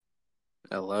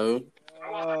Hello?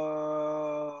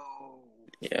 Oh,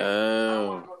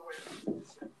 Yo.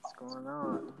 what's going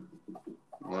on?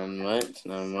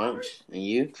 Not much. And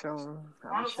you? Chilling.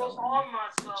 I'm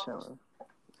chilling.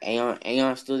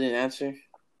 Aeon still didn't answer?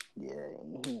 Yeah,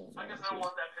 he ain't answer.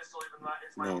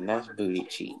 Man, that's booty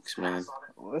cheeks, man.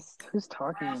 Who's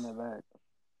talking in the back?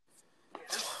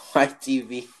 White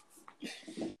TV.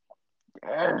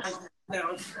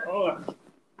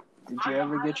 Did you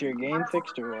ever get your game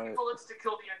fixed or what?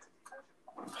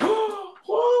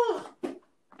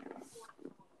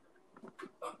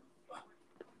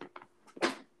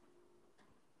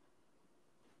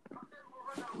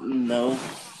 No.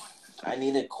 I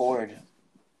need a cord.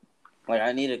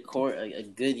 I need a cord, a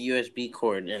good USB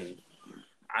cord, and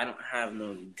I don't have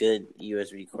no good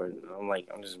USB cord.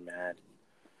 I'm just mad.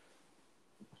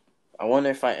 I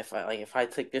wonder if I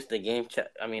took this to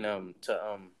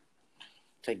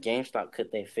to GameStop,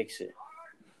 could they fix it?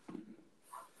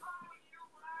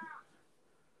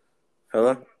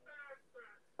 Hello?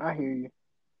 I hear you.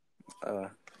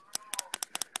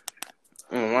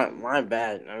 My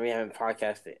bad. We haven't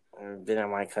podcasted. I've been at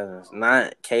my cousin's.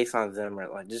 Not Case on Zimmer,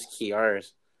 just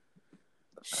Kiara's.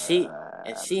 She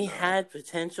had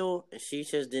potential, and she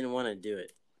just didn't want to do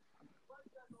it.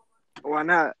 Why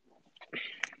not?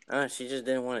 She just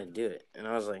didn't want to do it. And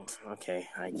I was like, okay,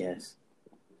 I guess.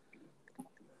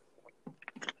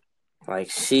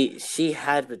 She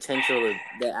had potential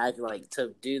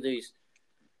to do these.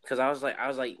 Because I was like,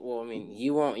 well, I mean,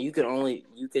 you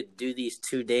could do these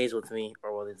 2 days with me,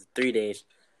 or 3 days.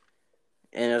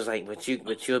 And it was like, but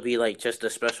you'll be just a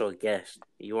special guest.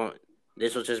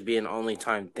 This will just be an only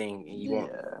time thing. And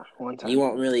one time. You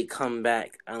won't really come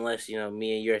back unless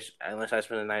unless I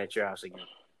spend the night at your house again.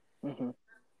 Mm-hmm.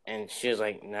 And she was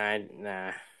like, nah,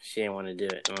 she didn't want to do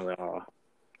it. And I was like, oh,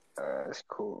 that's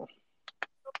cool.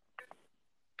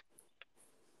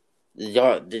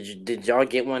 Did y'all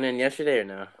get one in yesterday or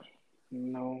no?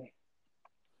 No,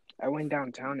 I went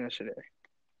downtown yesterday.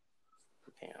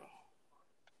 Damn.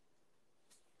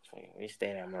 We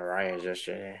stayed at Mariah's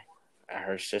yesterday, at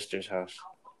her sister's house.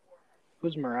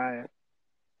 Who's Mariah?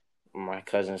 My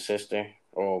cousin's sister,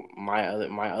 or my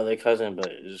other cousin, but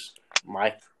it's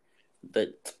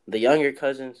the younger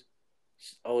cousin's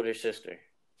older sister,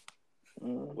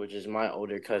 which is my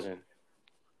older cousin.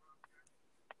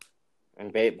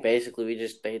 And basically, we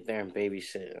just stayed there and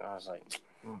babysit. And I was like,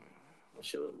 that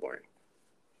shit was boring.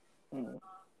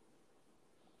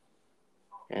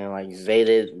 And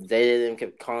Zayda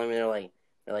kept calling me. They're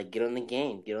like, get on the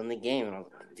game. And I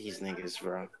was like, these niggas,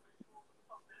 bro.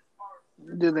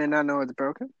 Do they not know it's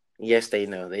broken? Yes, they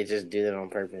know. They just do that on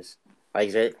purpose.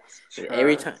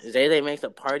 Every time Zayda makes a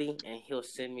party, and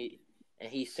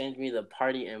he sends me the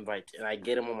party invite, and I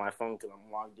get him on my phone because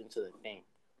I'm logged into the thing.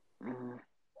 Mm-hmm.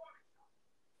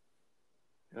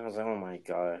 And I was like, oh my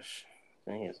gosh,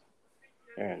 they're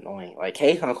annoying.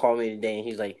 Kayson called me today, and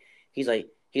he's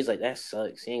like, that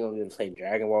sucks. He ain't gonna be able to play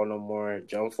Dragon Ball no more,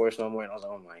 Jump Force no more. And I was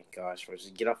like, oh my gosh, bro,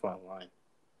 just get off my line.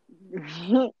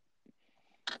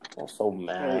 I'm so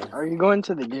mad. Hey, are you going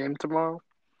to the game tomorrow?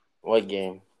 What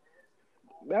game?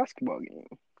 Basketball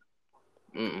game.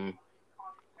 Mm-mm.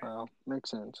 Well, makes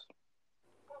sense.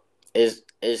 Is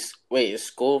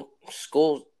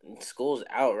school's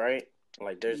out, right?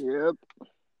 Yep.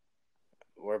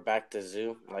 We're back to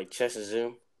Zoom, chess is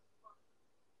Zoom.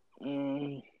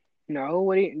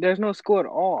 No, there's no school at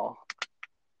all.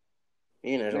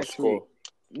 There's no school.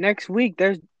 Next week,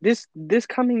 there's this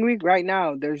coming week right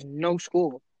now, there's no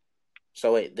school.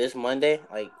 So wait, this Monday,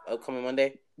 upcoming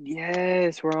Monday?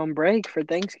 Yes, we're on break for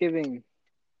Thanksgiving.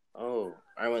 Oh,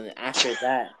 after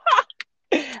that.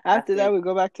 After that, we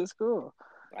go back to school.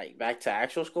 Back to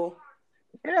actual school?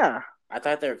 Yeah. I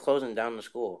thought they were closing down the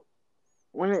school.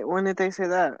 When did they say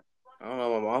that? I don't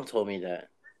know. My mom told me that.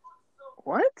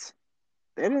 What?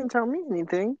 They didn't tell me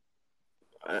anything.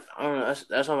 I don't know.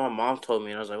 That's what my mom told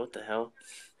me, and I was like, what the hell?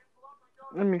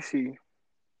 Let me see.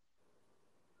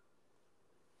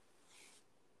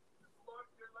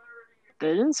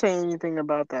 They didn't say anything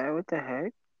about that. What the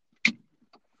heck?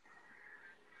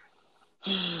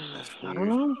 That's weird. I don't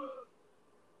know.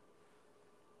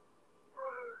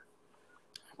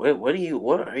 What are you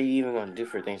even gonna do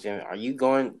for Thanksgiving? Are you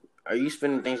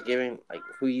spending Thanksgiving?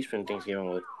 Who are you spending Thanksgiving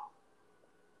with?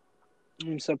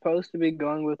 I'm supposed to be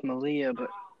going with Malia, but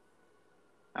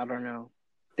I don't know.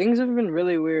 Things have been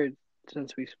really weird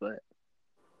since we split.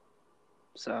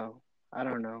 So, I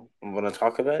don't know. I'm gonna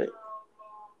talk about it?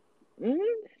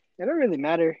 It don't really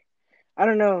matter. I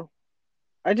don't know.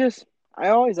 I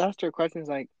always ask her questions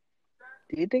like,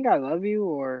 do you think I love you?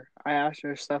 Or I ask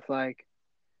her stuff like,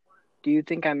 do you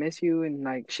think I miss you? And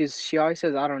like she always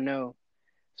says, I don't know.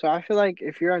 So I feel like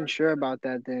if you're unsure about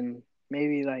that, then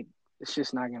maybe like it's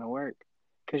just not gonna work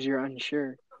because you're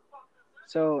unsure.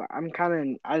 So I'm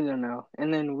kind of I don't know.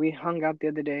 And then we hung out the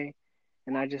other day,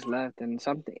 and I just left, and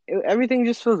everything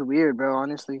just feels weird, bro.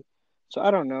 Honestly, so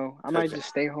I don't know. I might just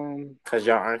stay home. Cause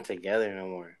y'all aren't together no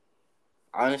more.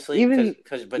 Honestly, Even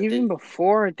but even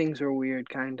before things were weird,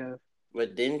 kind of.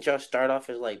 but didn't y'all start off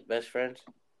as like best friends?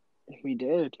 We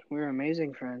did. We were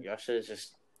amazing friends. Y'all should have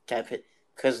just kept it.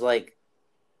 Cause like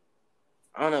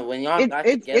I don't know when y'all It got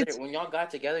it together. it's When y'all got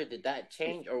together, did that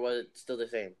change or was it still the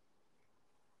same?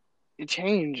 it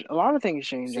changed. A lot of things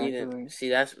changed actually. See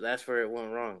that's where it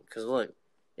went wrong. Cause look,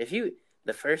 if you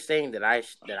the first thing that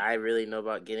I really know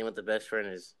about getting with the best friend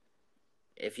is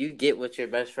if you get with your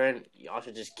best friend, y'all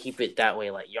should just keep it that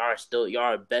way. Like y'all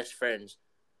are best friends,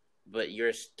 but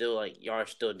y'all are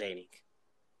still dating.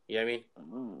 You know what I mean?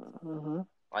 Mm-hmm.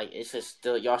 Like it's just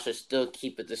still y'all should still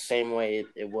keep it the same way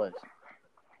it was.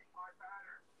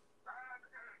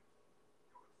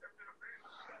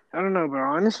 I don't know,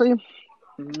 bro. Honestly,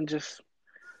 I'm just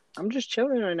I'm just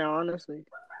chilling right now. Honestly,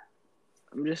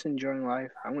 I'm just enjoying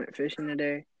life. I went fishing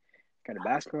today. Got a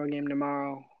basketball game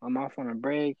tomorrow. I'm off on a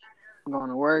break. I'm going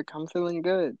to work. I'm feeling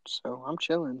good, so I'm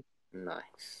chilling.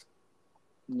 Nice.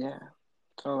 Yeah,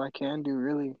 that's all I can do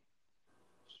really.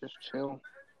 Just chill.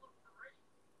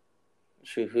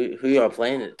 Shoot, who y'all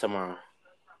playing it tomorrow?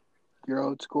 You're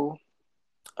old school.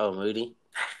 Oh, Moody.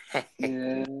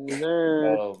 Yes,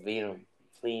 sir. Oh, beat him.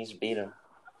 Please beat him.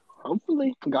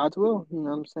 Hopefully, God's will. You know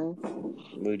what I'm saying?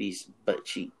 Moody's butt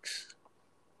cheeks.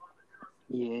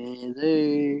 Yes,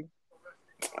 sir.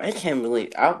 I can't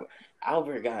believe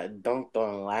Albert got dunked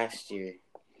on last year.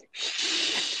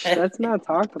 Shh. Let's not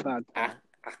talk about I, that.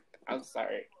 I'm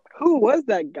sorry. Who was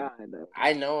that guy though?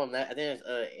 I know him. I think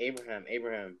it's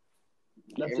Abraham.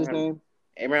 That's his Abraham. name.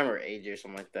 Abraham or AJ or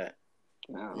something like that.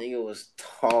 No, Nigga was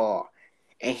tall,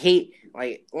 and he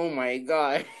like, oh my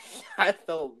god, I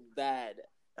felt bad.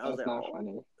 I was that's like, not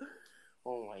funny.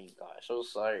 oh my gosh, so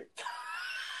sorry.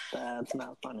 That's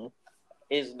not funny.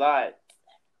 It's not.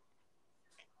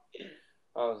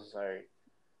 I'm sorry.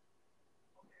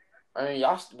 I mean,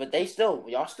 y'all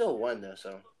still won though.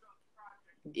 So,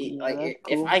 Yeah, that's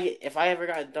cool. if I ever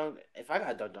got dunked, if I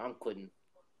got dunked, I'm quitting.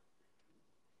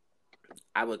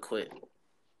 I would quit.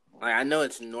 Like I know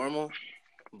it's normal,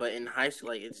 but in high school,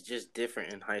 like it's just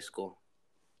different in high school.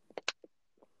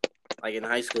 Like in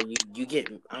high school, you get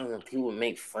I don't know people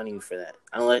make fun of you for that.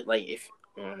 I don't like if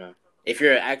I don't know if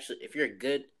you're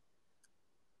good.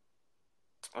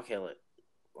 Okay, look,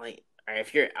 like all right,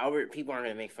 if you're Albert, people aren't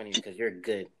gonna make fun of you because you're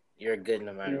good. You're good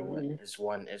no matter what. Mm-hmm. It's a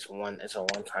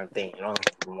one time thing. You don't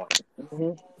have to do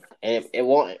Mm-hmm. and it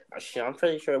won't. Shit, I'm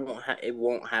pretty sure it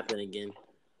won't happen again.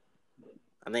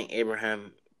 I think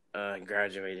Abraham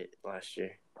graduated last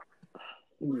year.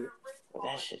 Yeah.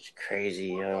 That shit's crazy,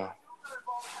 yo.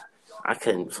 I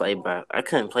couldn't play ball. I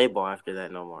couldn't play ball after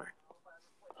that no more.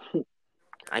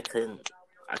 I couldn't.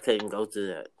 I couldn't go through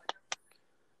that.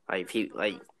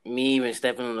 Like me even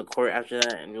stepping on the court after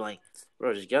that, and you're like,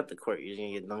 bro, just get up the court. You're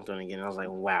gonna get dunked on again. I was like,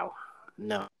 wow,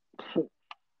 no. What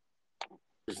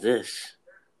is this?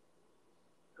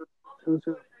 Who's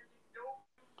who?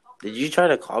 Did you try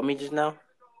to call me just now?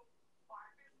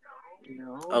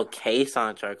 No. Oh,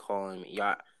 K-san tried calling me.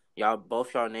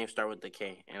 Both y'all names start with the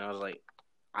K, and I was like,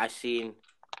 I seen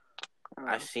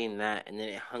that, and then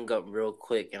it hung up real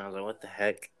quick, and I was like, what the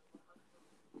heck?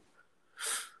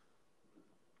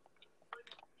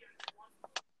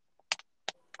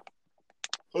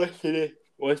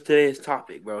 What's today's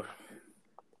topic, bro?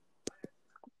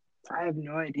 I have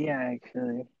no idea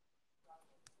actually.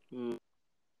 Mm.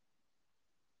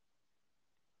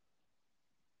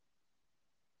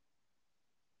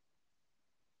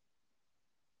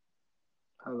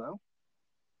 Hello?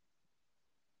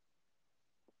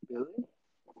 Billy?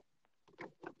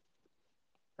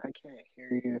 I can't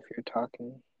hear you if you're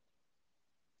talking.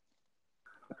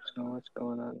 I don't know what's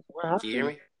going on. What Do you hear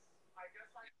happened?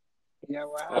 me? Yeah,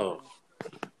 what Oh,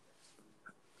 happened?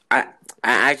 I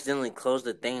I accidentally closed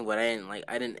the thing, but I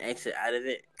didn't exit out of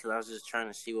it because I was just trying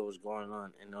to see what was going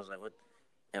on, and I was like, what?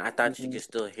 And I thought you Mm-hmm. could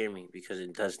still hear me because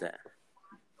it does that,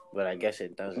 but I guess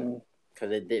it doesn't Mm-hmm.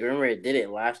 because it did. Remember, it did it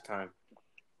last time,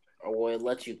 or well, it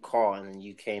let you call and then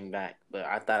you came back, but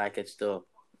I thought I could still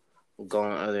go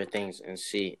on other things and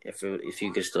see if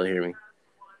you could still hear me.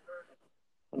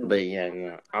 But yeah,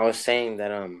 no, I was saying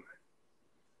that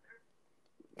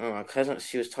my cousin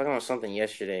she was talking about something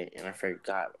yesterday and I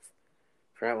forgot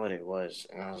what it was,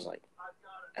 and I was like,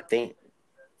 I think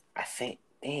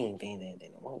dang,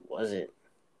 what was it?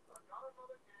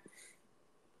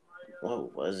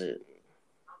 What was it?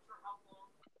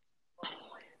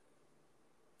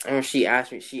 I remember she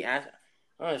asked me. She asked.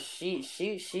 Oh,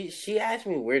 she asked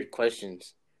me weird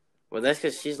questions. Well, that's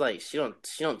because she's like she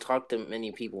don't talk to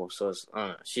many people, so it's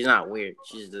she's not weird.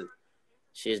 She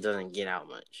just doesn't get out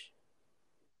much.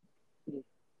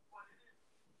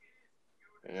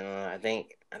 I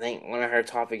think one of her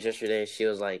topics yesterday, she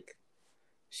was like,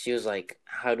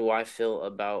 how do I feel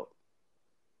about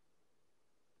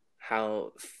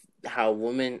how how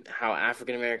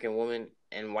African American women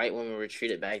and white women were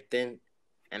treated back then,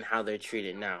 and how they're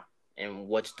treated now, and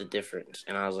what's the difference?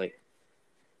 And I was like,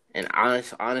 and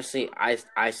honestly,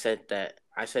 I said that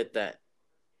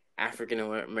African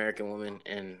American women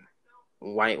and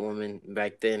white women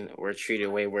back then were treated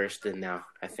way worse than now.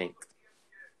 I think.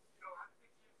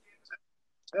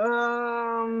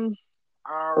 Alrighty.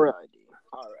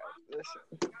 Alright.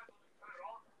 Listen.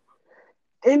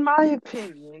 In my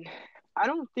opinion, I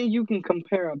don't think you can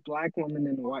compare a black woman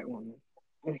and a white woman.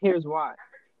 And here's why.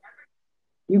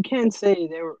 You can't say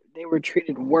they were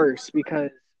treated worse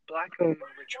because black women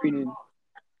were treated Oh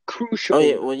crucially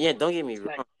yeah, worse. well yeah. Don't get me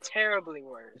Like wrong, terribly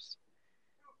worse.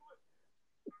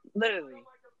 Literally.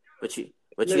 but you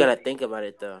gotta Literally. think about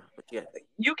it though.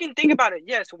 You can think about it.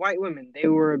 Yes, white women, they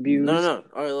were No, abused. no, no.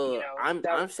 All right, You look, know, I'm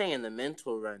that I'm saying the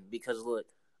mental run because look,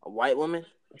 a white woman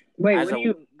Wait, as a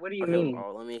what do you okay. mean?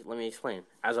 Oh, let me explain.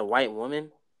 As a white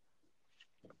woman,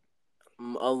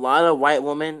 a lot of white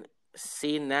women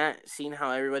seen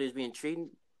how everybody was being treated,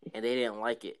 and they didn't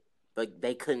like it, but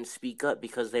they couldn't speak up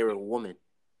because they were a woman.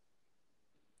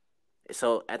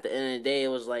 So at the end of the day, it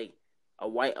was like a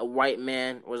white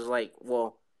man was like,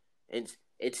 well, it's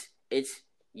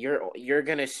you're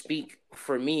gonna speak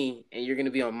for me, and you're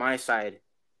gonna be on my side,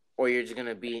 or you're just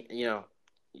gonna be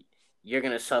you're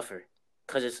gonna suffer,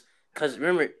 cause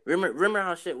remember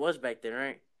how shit was back then,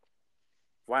 right?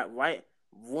 White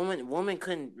woman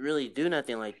couldn't really do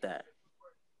nothing like that.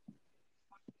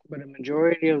 But a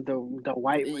majority of the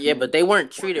white Yeah, but women they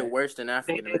weren't treated were worse than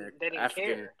they didn't African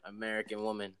care. American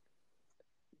women.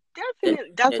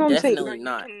 Definitely, that's what I'm saying, bro. Definitely You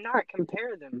not. cannot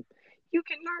compare them. You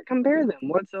cannot compare them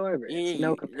whatsoever. It's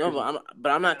no No, comparison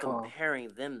but I'm at not all.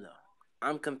 comparing them though.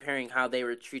 I'm comparing how they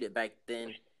were treated back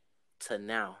then to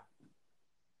now.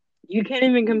 You can't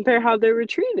even compare how they were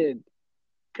treated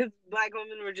because black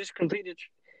women were just completed.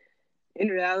 In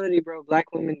reality, bro,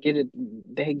 black women get it.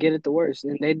 They get it the worst,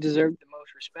 and they deserve the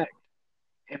most respect,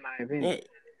 in my Yeah, opinion.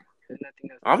 There's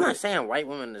nothing else I'm to not it. saying white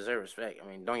women deserve respect. I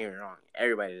mean, don't get me wrong.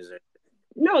 Everybody deserves.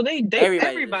 No, Everybody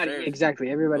everybody, deserves it. exactly,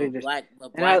 everybody But just.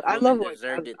 And black I women love what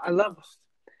deserved it I the love. most.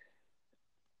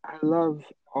 I love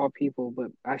all people,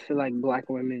 but I feel like black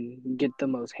women get the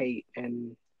most hate,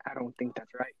 and I don't think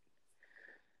that's right.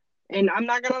 And I'm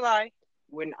not gonna lie,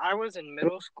 when I was in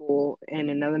middle school and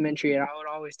in elementary, I would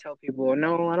always tell people,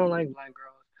 "No, I don't like black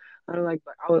girls. I don't like."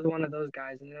 I was one of those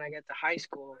guys, and then I got to high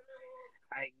school.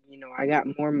 I got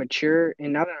more mature,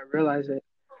 and now that I realize it,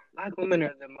 black women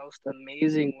are the most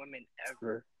amazing women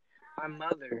ever. My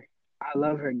mother, I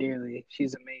love her dearly.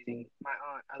 She's amazing. My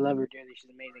aunt, I love her dearly.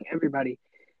 She's amazing. Everybody.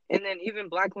 And then even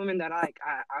black women that I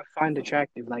find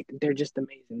attractive, like they're just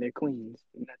amazing. They're queens.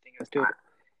 Nothing else to it.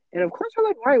 And of course I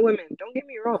like white women, don't get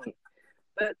me wrong.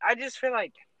 But I just feel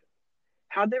like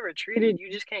how they were treated,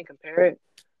 you just can't compare it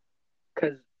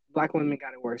because black women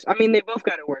got it worse. I mean, they both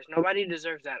got it worse. Nobody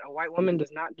deserves that. A white woman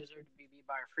does not deserve to be beat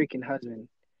by a freaking husband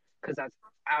because that's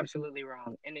absolutely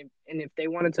wrong. And if they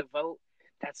wanted to vote,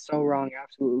 that's so wrong,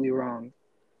 absolutely wrong.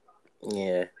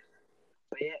 Yeah,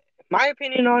 But yeah, my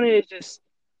opinion on it is just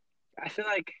I feel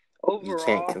like you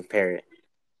can't overall, compare it.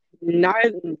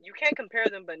 neither you can't compare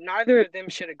them, but neither of them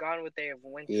should have gone what they have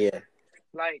went through. Yeah,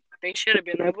 Like they should have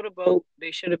been able to vote.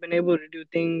 They should have been able to do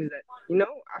things that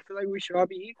I feel like we should all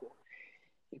be equal.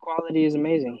 Equality is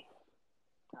amazing.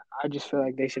 I just feel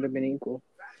like they should have been equal.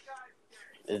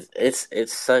 it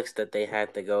sucks that they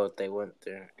had to go what they went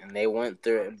through, and they went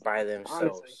through it by Honestly.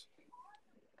 themselves.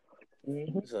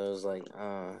 Mm-hmm. So it was like,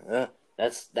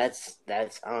 that's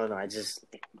I don't know. I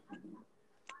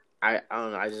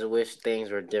don't know. I just wish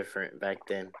things were different back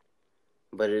then,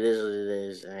 but it is what it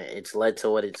is, and it's led to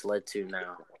what it's led to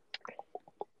now.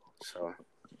 So,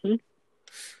 Mm-hmm.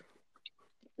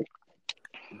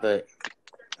 but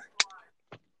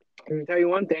Let me tell you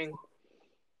one thing.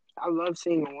 I love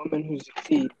seeing a woman who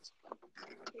succeeds.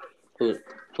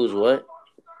 who's what?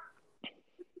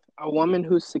 A woman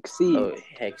who Oh, succeeds.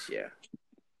 heck yeah.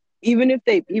 Even if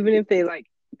they like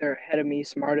they're ahead of me,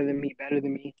 smarter than me, better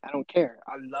than me, I don't care.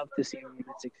 I love to see a woman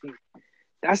succeed.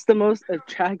 That's the most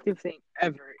attractive thing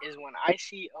ever is when I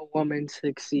see a woman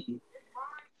succeed.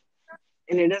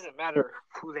 And it doesn't matter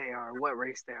who they are, what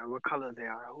race they are, what color they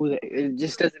are, it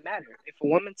just doesn't matter. If a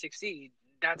woman succeeds,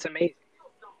 that's amazing.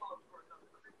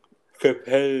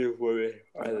 Competitive women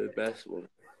are the best women.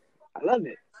 I love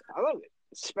it. I love it.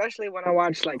 Especially when I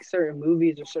watch like certain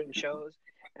movies or certain shows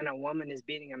and a woman is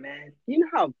beating a man. You know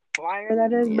how fire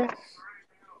that is, bro? Yes.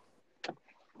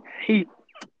 He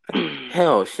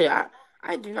Hell, shit.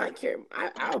 I do not care.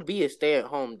 I'll be a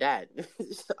stay-at-home dad.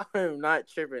 I'm not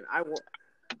tripping. I will.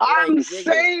 Like, I'm nigga.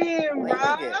 saying, Like, bro.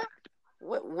 nigga.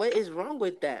 What is wrong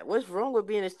with that? What's wrong with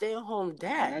being a stay-at-home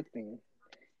dad? Nothing.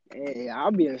 Hey,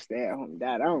 I'll be a stay-at-home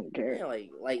dad. I don't care. Yeah,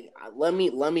 let me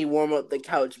warm up the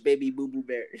couch, baby boo boo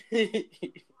bear.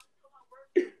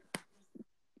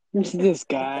 This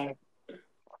guy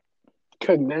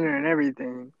cook dinner and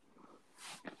everything.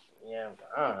 Yeah,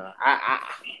 I don't know.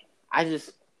 I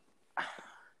just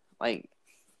like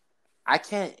I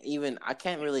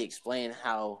can't really explain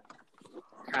how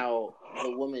the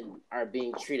women are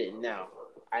being treated now.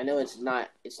 I know it's not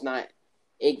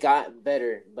it got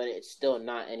better, but it's still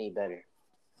not any better.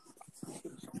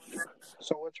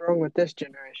 So what's wrong with this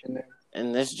generation then?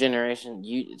 In this generation,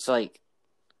 it's like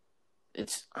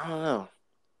it's I don't know.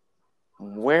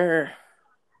 Where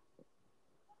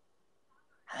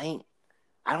I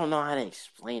don't know how to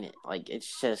explain it. Like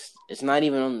it's not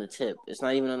even on the tip. It's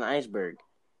not even on the iceberg.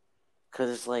 Cause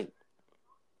it's like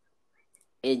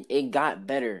it got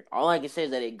better. All I can say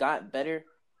is that it got better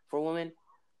for women,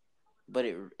 but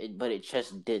it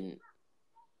just didn't.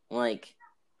 Like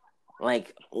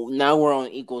now we're on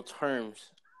equal terms,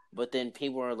 but then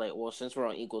people are like, well, since we're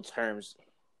on equal terms,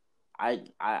 I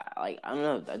don't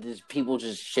know. Just people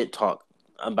just shit talk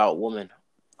about women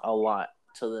a lot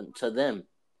to them.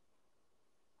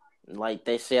 Like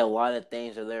they say a lot of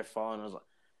things are their fault,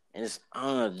 and it's I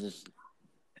don't know. Just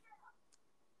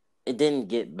it didn't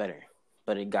get better,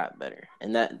 but it got better,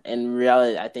 and that in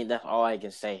reality, I think that's all I can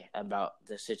say about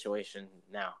the situation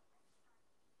now.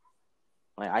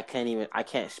 Like I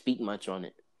can't speak much on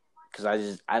it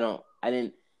because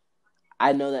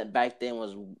I know that back then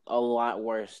was a lot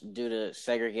worse due to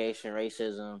segregation,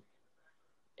 racism,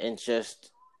 and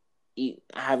just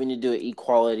having to do with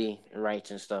equality rights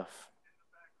and stuff.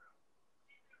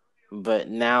 But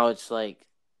now it's like,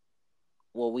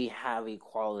 well, we have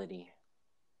equality,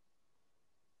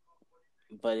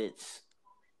 but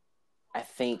I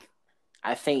think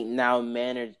now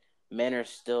men are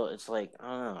still. It's like I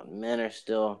don't know, men are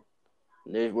still.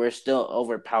 We're still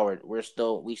overpowered. We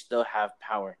still have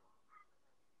power.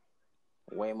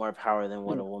 Way more power than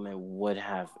what a woman would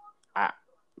have. I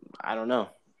I don't know,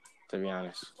 to be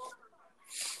honest.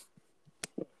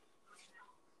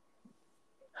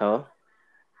 Hello?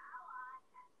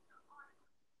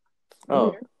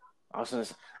 Oh, I was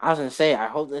gonna say I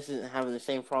hope this isn't having the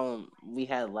same problem we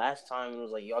had last time. It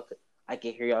was like I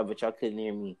could hear y'all, but y'all couldn't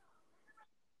hear me.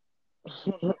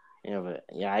 Yeah, but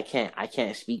yeah, I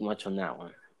can't speak much on that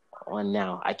one. On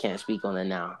now, I can't speak on it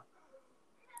now.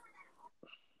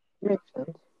 Makes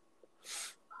sense.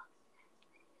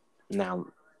 Now,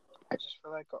 I just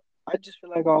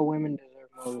feel like all women deserve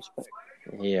more respect.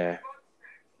 yeah,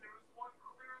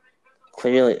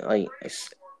 clearly, like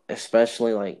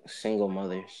especially like single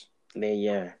mothers.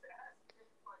 Yeah,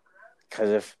 because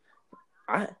if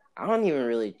I don't even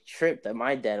really trip that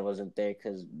my dad wasn't there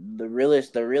because the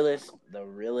realest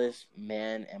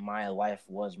man in my life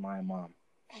was my mom.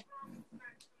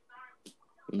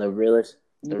 The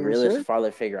Yes, realest sir.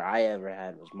 father figure I ever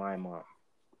had was my mom.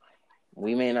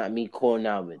 We may not be cool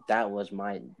now, but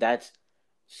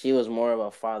she was more of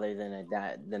a father than a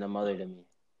dad than a mother to me.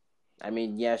 I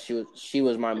mean, yeah, she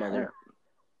was my mother.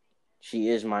 She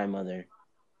is my mother,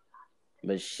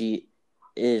 but she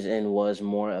is and was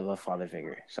more of a father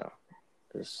figure. So,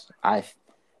 it's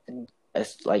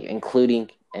like including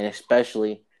and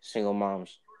especially single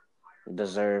moms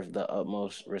deserve the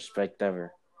utmost respect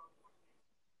ever.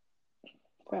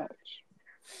 Facts.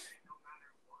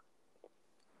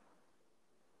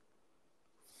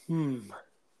 Tell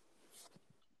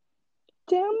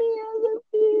me how it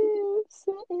feels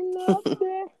sitting up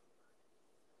there.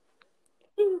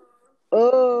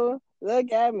 Oh,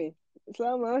 look at me.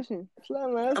 Slow motion.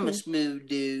 Slow I'm a motion. smooth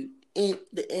dude.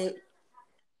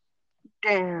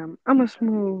 Damn, I'm a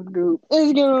smooth dude. Let's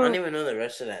I don't go. even know the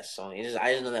rest of that song. I just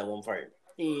know that one part.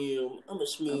 Damn, I'm a I'm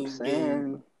smooth dude.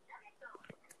 saying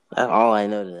That's all I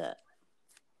know to that.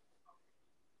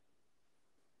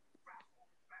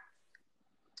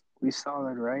 we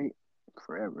solid, right?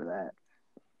 Forever that.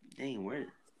 Dang,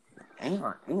 hang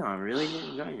on, really?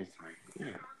 We got this time.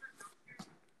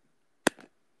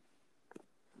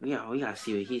 Yeah. We gotta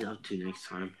see what he's up to next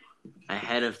time.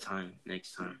 Ahead of time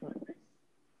next time.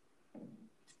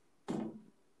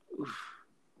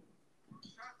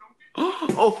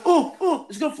 Oh!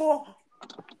 It's gonna fall.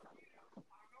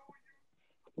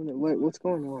 What's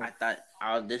going on? I thought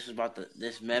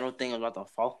this metal thing was about to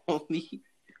fall on me.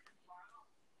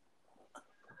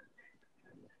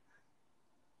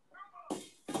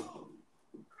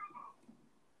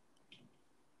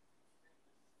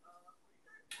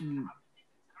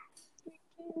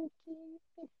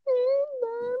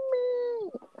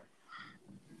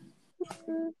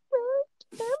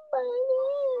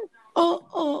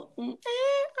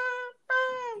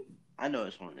 I know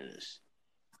which one it is.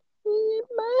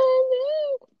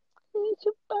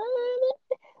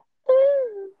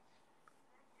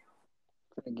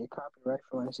 Gonna get copyright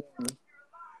for my singing.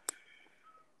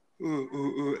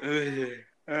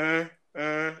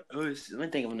 Let me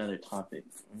think of another topic.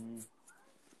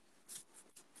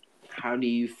 How do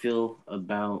you feel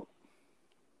about?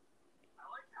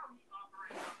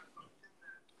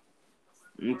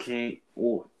 Okay,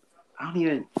 well, I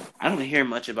don't hear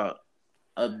much about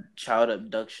a child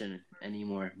abduction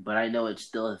anymore, but I know it's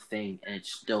still a thing and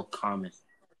it's still common.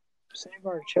 Save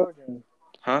our children.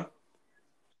 Huh?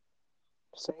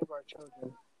 Save our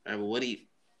children.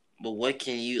 But what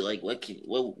can you like?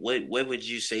 What would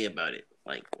you say about it?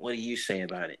 Like, what do you say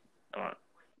about it?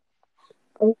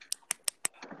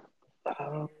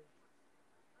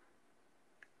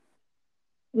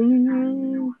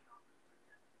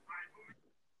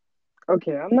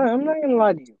 Okay, I'm not gonna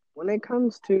lie to you. When it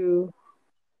comes to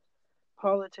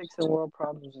politics and world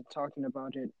problems and talking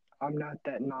about it, I'm not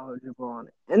that knowledgeable on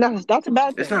it, and that's a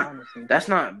bad thing, honestly. That's That's a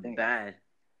bad not thing. bad.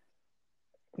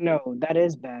 No, that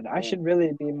is bad. I should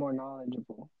really be more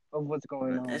knowledgeable of what's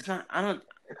going on. It's not. I don't.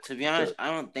 To be honest, I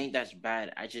don't think that's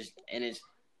bad. I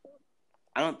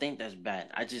don't think that's bad.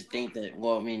 I just think that.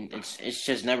 Well, I mean, it's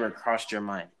just never crossed your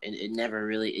mind. It never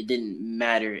really. It didn't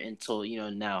matter until now. You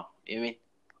know what I mean?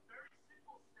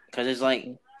 Because it's like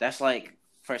that's like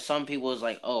for some people it's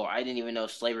like, oh, I didn't even know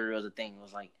slavery was a thing. It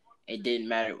was like it didn't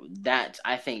matter.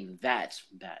 I think that's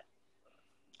bad.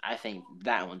 I think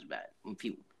that one's bad. When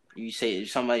if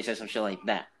somebody says some shit like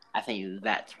that, I think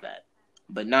that's bad.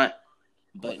 But not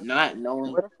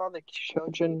knowing. What if all the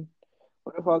children?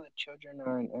 What if all the children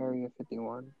are in Area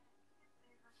 51?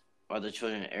 Are the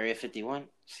children in Area 51?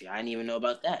 See, I didn't even know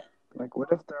about that. Like, what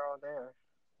if they're all there?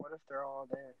 What if they're all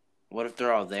there? What if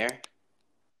they're all there?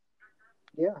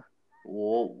 Yeah.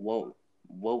 Well,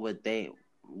 what would they?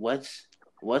 What's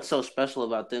so special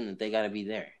about them that they got to be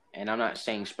there? And I'm not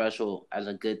saying special as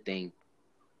a good thing.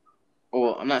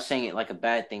 Or I'm not saying it like a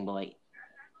bad thing, but like,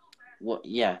 what?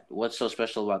 Yeah, what's so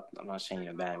special about? I'm not saying it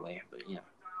in a bad way, but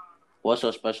what's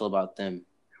so special about them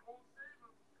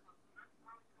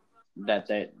that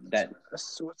What's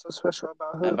so special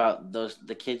about who? about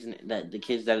the kids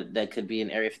that could be in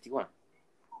Area 51?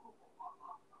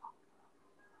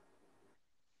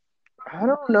 I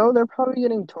don't know. They're probably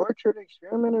getting tortured,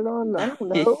 experimented on. I don't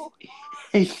know.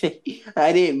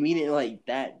 I didn't mean it like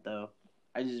that though.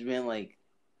 I just meant like.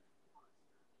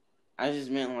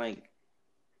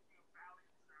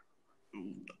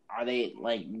 Are they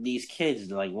like these kids?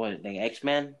 Like what? They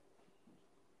X-Men?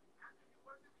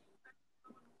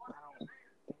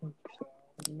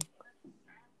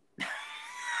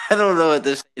 I don't know what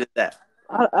to say to that.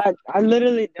 I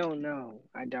literally don't know.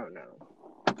 I don't know.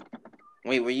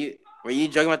 Wait, were you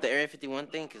joking about the Area 51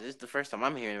 thing? Because this is the first time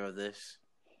I'm hearing of this.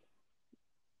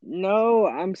 No,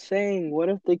 I'm saying, what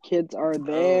if the kids are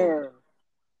there?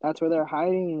 That's where they're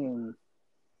hiding in.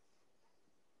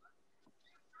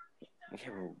 Okay,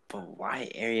 but why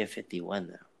Area 51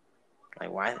 though?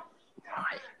 Like why?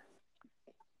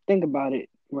 Think about it.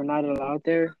 We're not allowed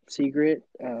there. Secret.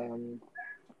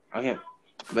 Okay,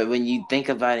 but when you think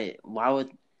about it,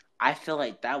 I feel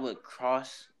like that would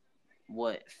cross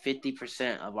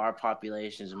 50% of our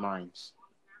population's minds?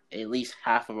 At least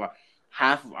half of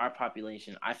our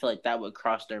population. I feel like that would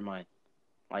cross their mind.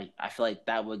 Like I feel like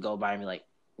that would go by and be like,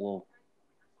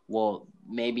 well,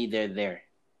 maybe they're there.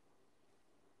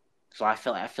 So I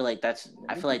feel like that's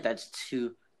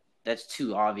too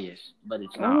obvious, but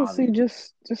it's not Honestly,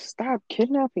 obvious. just stop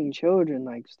kidnapping children.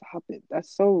 Like, stop it.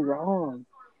 That's so wrong.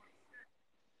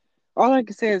 All I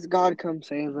can say is, God, come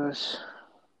save us.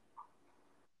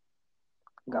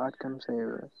 God, come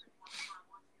save us.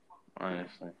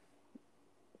 Honestly,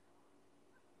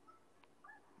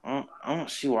 I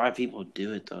don't see why people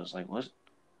do it though. It's like, what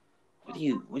do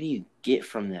you get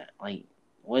from that? Like,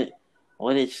 what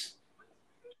is?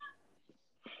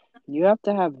 You have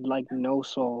to have, like, no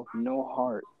soul, no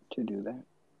heart to do that.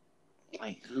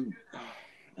 Like, who?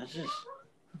 That's just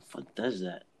who the fuck does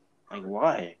that? Like,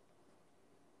 why?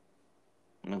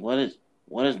 Like, what is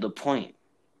the point?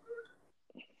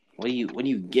 What do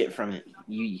you get from it?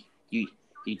 You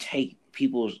take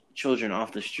people's children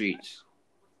off the streets.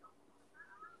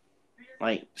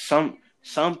 Like some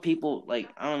people, like,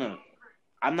 I don't know.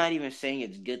 I'm not even saying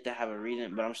it's good to have a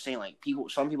reason, but I'm saying, like,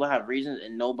 some people have reasons,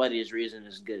 and nobody's reason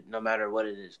is good, no matter what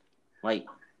it is. Like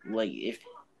like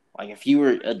if you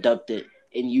were adopted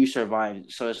and you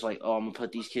survived, so it's like, oh, I'm gonna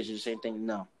put these kids through the same thing.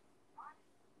 No.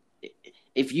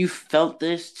 If you felt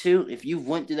this too, if you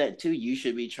went through that too, you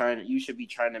should be trying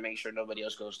to make sure nobody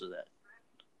else goes through that.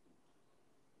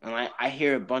 And I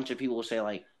hear a bunch of people say,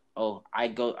 like, oh, I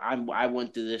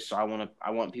went through this, so I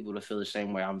want people to feel the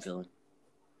same way I'm feeling.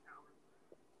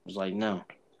 It's like, no.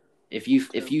 If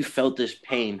you felt this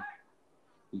pain,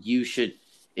 you should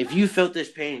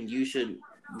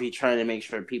be trying to make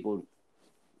sure people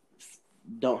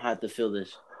don't have to feel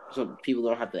this, so people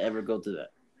don't have to ever go through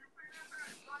that.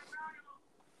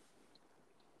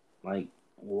 Like,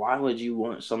 why would you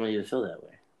want somebody to feel that way?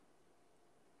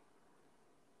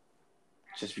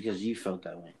 Just because you felt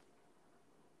that way.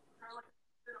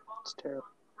 It's terrible.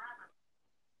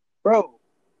 Bro.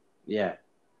 Yeah.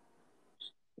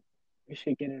 We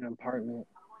should get an apartment.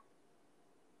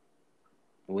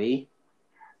 We?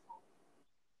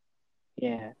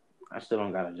 Yeah. I still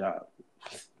don't got a job.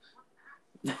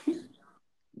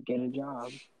 Get a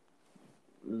job.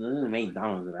 This is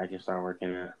McDonald's that I can start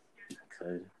working at.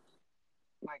 Cause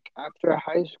Like, after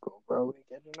high school, bro, we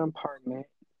get an apartment,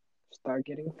 start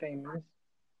getting famous.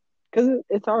 Because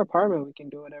it's our apartment. We can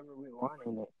do whatever we want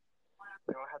in it.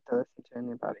 We don't have to listen to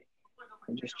anybody.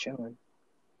 We're just chilling.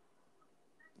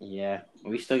 yeah,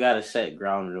 we still gotta set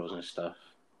ground rules and stuff.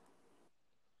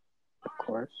 Of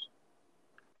course.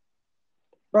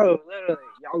 Bro,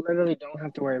 y'all literally don't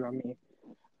have to worry about me.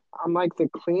 I'm like the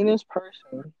cleanest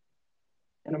person,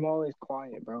 and I'm always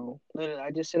quiet, bro. Literally,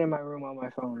 I just sit in my room on my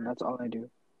phone. That's all I do.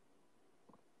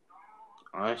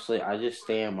 Honestly, I just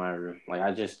stay in my room. Like,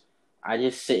 I just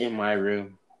sit in my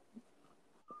room.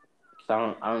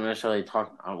 Cause I don't necessarily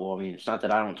talk. Well, I mean, it's not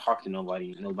that I don't talk to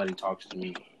nobody. Nobody talks to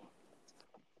me.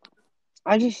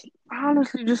 I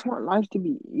honestly just want life to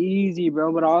be easy,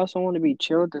 bro. But I also want to be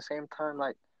chill at the same time.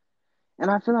 Like, and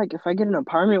I feel like if I get an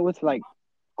apartment with like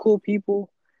cool people,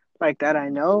 like that I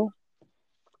know,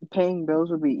 paying bills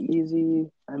would be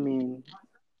easy. I mean,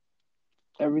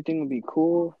 everything would be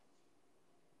cool.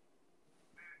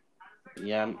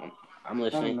 Yeah, I'm I don't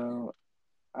listening. know.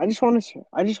 I just want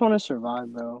to survive,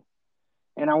 bro.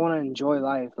 And I want to enjoy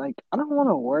life. Like, I don't want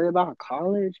to worry about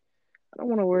college. I don't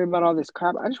want to worry about all this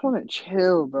crap. I just want to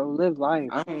chill, bro. Live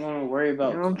life. I don't want to worry You know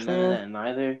what about I'm none of saying? that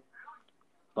neither.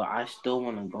 But I still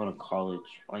want to go to college.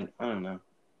 Like, I don't know.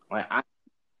 Like, I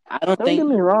don't Don't get think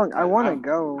me wrong. I like want to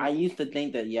I go. used to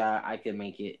think that, yeah, I could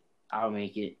make it. I'll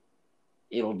make it.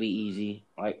 It'll be easy.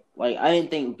 Like I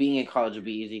didn't think being in college would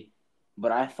be easy,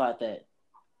 but I thought that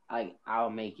I'll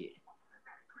make it.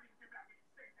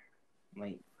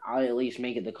 Like, I'll at least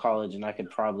make it to college, and I could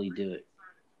probably do it.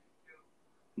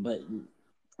 But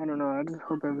I don't know. I just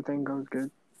hope everything goes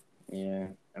good. yeah,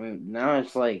 I mean, now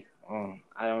it's like, oh,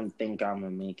 I don't think I'm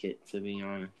gonna make it, to be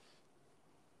honest.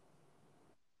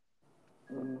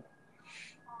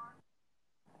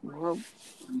 Well,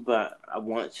 But I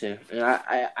want to, and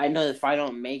I know if I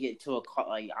don't make it to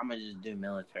like, I'm gonna just do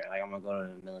military. Like, I'm gonna go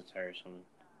to the military or something.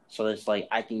 So it's like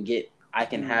I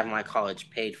can have my college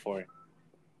paid for,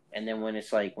 and then when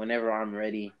it's like whenever I'm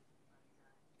ready,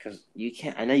 because you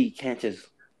can't. I know you can't just.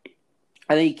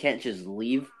 I know you can't just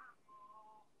leave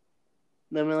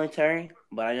the military,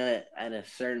 but I know that at a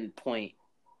certain point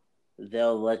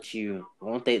they'll let you.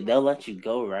 Won't they? They'll let you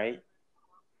go, right?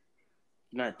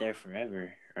 You're not there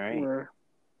forever, right? we're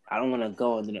I don't want to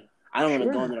go and then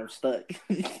I'm stuck.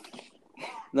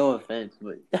 No offense,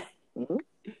 but mm-hmm.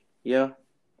 yeah.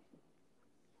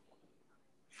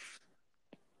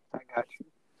 I got you.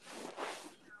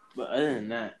 But other than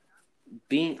that,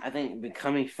 I think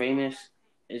becoming famous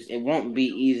it won't be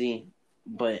easy,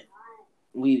 but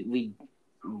we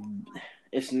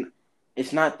it's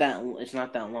it's not that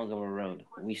long of a road.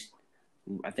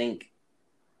 I think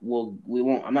we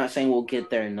won't. I'm not saying we'll get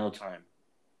there in no time,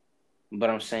 but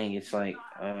I'm saying it's like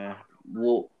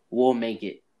we'll make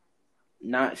it.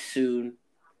 Not soon,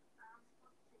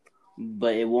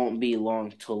 but it won't be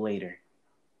long till later.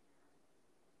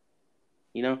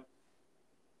 You know,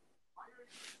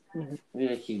 Mm-hmm. we're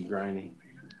gonna keep grinding.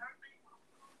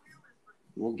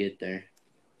 We'll get there.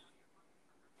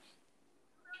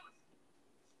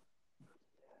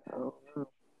 Oh, no.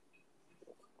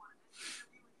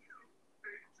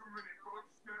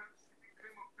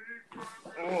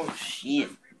 Oh shit!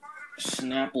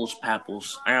 Snapples,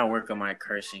 papples. I gotta work on my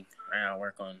cursing. I gotta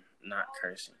work on not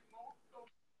cursing.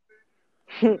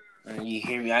 And you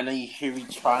hear me? I know you hear me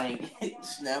trying.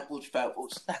 Snapple,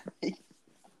 snapple, snap.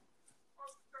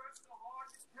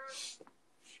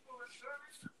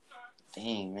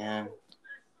 Dang, man.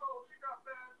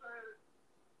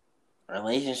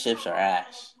 Relationships are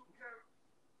ass.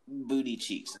 Booty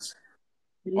cheeks.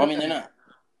 Well, I mean, they're not.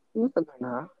 No, they're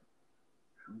not.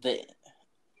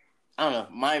 I don't know.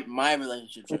 My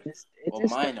relationships are.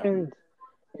 Mine are. Depends.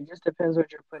 It just depends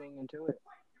what you're putting into it.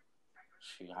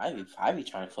 Shoot, I be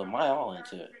trying to put my all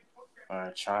into it. Or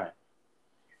I try.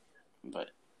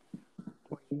 But.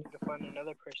 Well, you need to find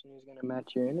another person who's going to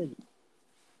match your energy.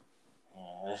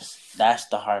 Yeah, that's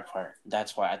the hard part.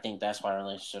 That's why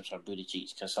relationships are booty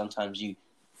cheeks. Because sometimes you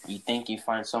think you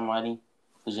find somebody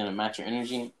who's gonna match your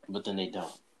energy, but then they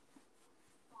don't.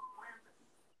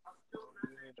 You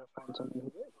need to find someone who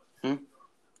will.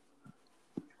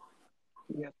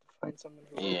 You have to find someone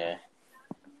who will. Yeah.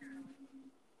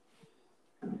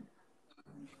 Dang,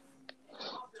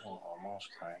 almost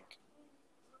crank.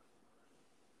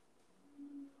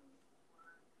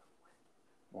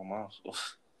 Almost.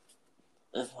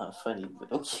 That's not funny, but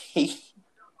okay.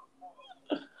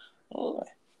 Oh.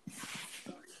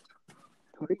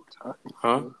 Who are you talking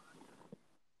Huh? to?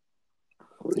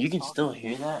 You can still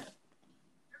hear that?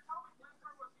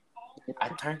 I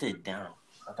turned it down.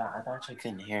 I thought you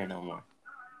couldn't hear it no more.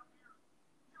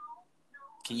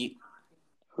 Can you?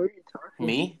 Who are you talking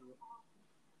Me? to?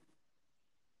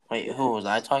 Wait, who was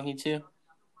I talking to?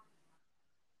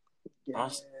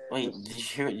 Yes. Wait, did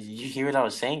you hear what I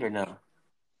was saying or no?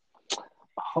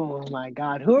 Oh my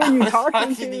God! Who are you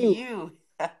talking to to? you.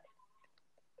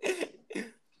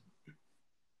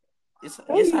 Yes,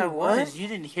 I was. Weren't. You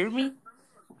didn't hear me?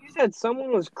 You said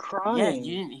someone was crying. Yeah,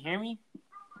 you didn't hear me?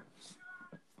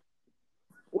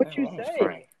 What'd you say?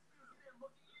 Crying.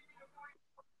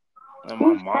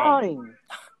 Who's crying?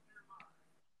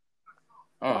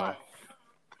 I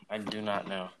do not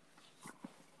know.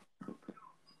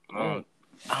 I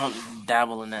don't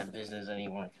dabble in that business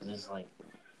anymore because it's like,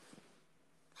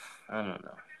 I don't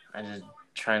know. I just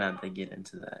try not to get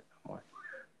into that more.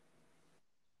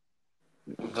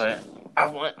 But I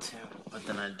want to, but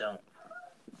then I don't.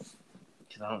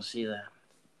 Because I don't see that.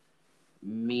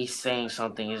 Me saying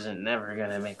something isn't never going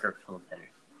to make her feel better.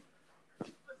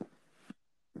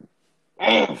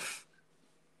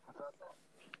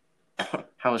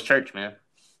 How was church, man?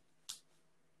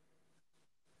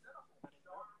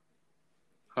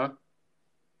 Huh?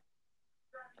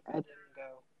 I didn't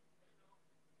go.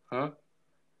 Huh?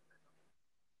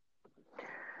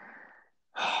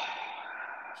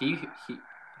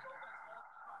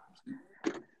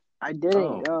 I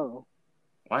didn't go.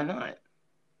 Why not?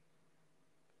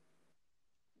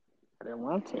 I didn't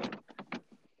want to.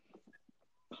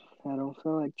 I don't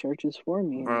feel like church is for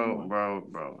me anymore.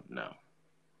 Bro, no.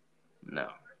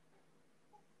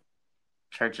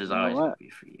 Church is always going to be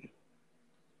for you.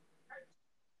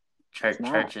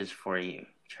 Church is for you.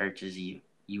 Church is you.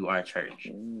 You are church.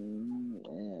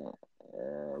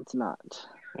 It's not.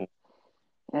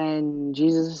 And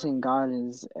Jesus and God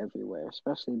is everywhere,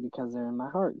 especially because they're in my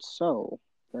heart. So,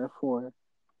 therefore,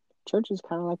 church is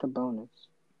kind of like a bonus.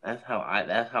 That's how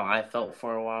I felt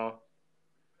for a while.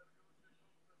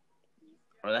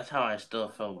 Or that's how I still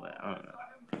feel, but I don't know.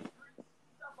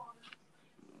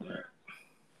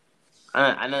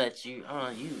 I know that you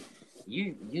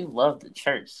love the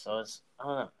church, so it's I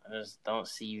don't know. I just don't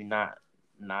see you not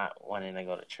wanting to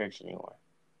go to church anymore.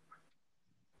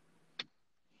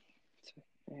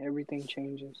 Everything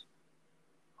changes.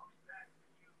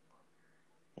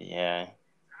 Yeah.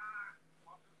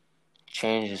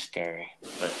 Change is scary,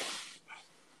 but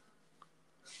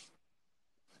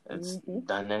it's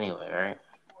done anyway, right?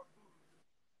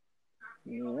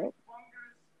 Yep.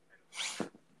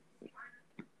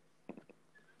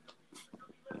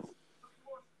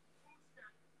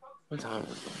 What time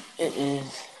is it? It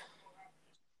is.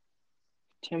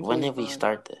 10:45. When did we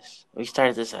start this? We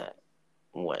started this at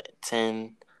what?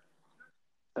 10?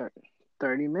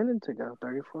 30 minutes ago.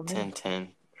 34 minutes.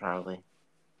 10, probably.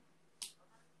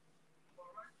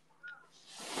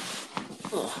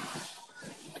 Ugh.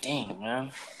 Dang,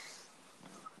 man.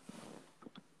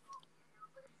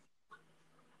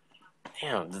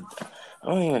 Damn, I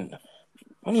don't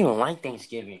even like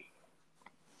Thanksgiving.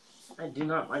 I do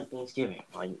not like Thanksgiving.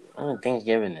 Like,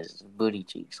 Thanksgiving is booty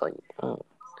cheeks. Like,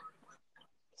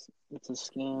 it's a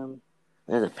scam.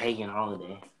 It's a pagan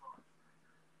holiday.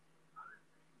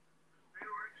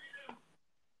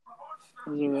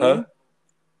 Is it really? Huh?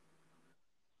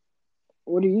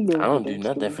 What are you doing? I don't do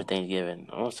nothing for Thanksgiving.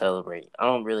 I don't celebrate. I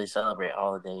don't really celebrate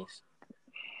holidays.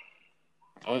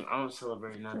 I don't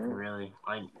celebrate nothing really.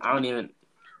 Like, I don't even.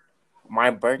 My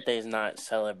birthday's not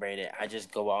celebrated. I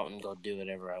just go out and go do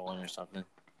whatever I want or something.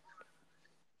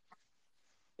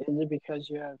 Is it because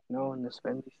you have no one to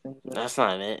spend these things with? That's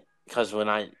not it. Because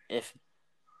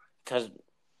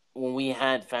when we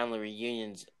had family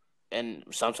reunions, and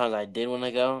sometimes I did want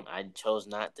to go, I chose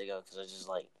not to go because I was just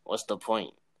like, what's the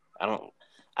point? I don't,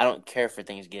 I don't care for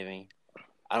Thanksgiving.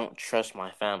 I don't trust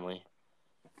my family.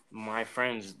 My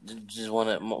friends just want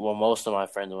to. Well, most of my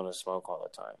friends want to smoke all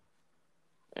the time,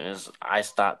 and I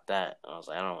stopped that. I was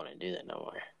like, I don't want to do that no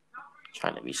more. I'm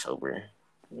trying to be sober.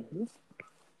 Mm-hmm.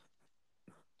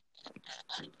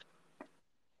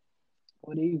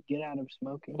 What do you get out of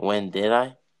smoking? When did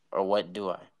I, or what do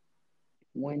I?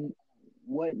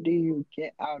 What do you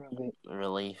get out of it?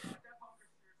 Relief.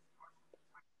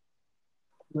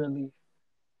 Relief.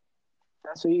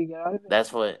 That's what you get out of it?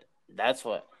 That's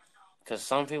what.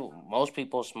 Because most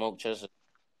people smoke just.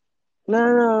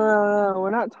 No.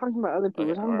 We're not talking about other people.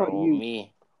 We're Okay, talking or about well, you.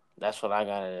 me. That's what I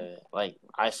got out of it. Like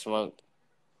I smoked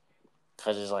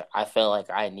because it's like I felt like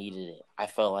I needed it. I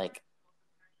felt like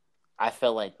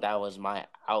that was my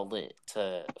outlet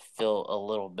to feel a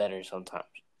little better sometimes.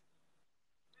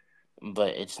 But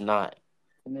it's not.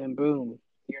 And then boom,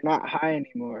 you're not high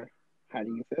anymore. How do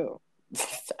you feel?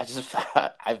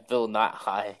 I feel not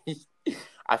high.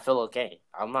 I feel okay.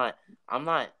 I'm not I'm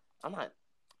not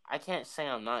I can't say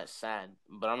I'm not sad,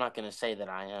 but I'm not gonna say that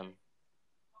I am.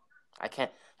 I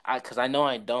can't because I know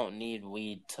I don't need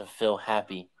weed to feel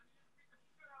happy.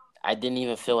 I didn't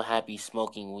even feel happy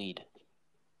smoking weed.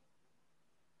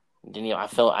 Didn't even, I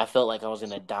felt like I was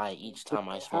gonna die each To time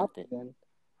I feel smoked happy it. then.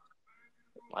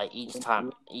 Like When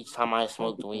each time I happy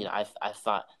smoked weed, then. I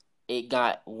thought it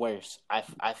got worse. I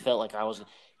felt like I was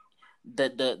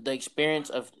the experience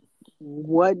of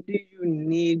What do you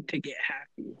need to get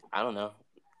happy? I don't know.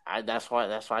 That's why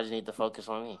I just need to focus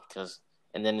on me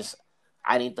and then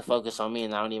I need to focus on me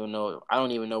and I don't even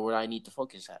know where I need to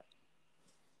focus at.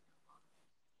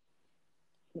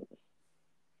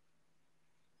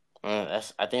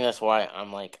 I think that's why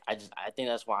I'm like I think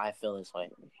that's why I feel this way.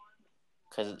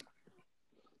 Cause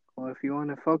Well, if you want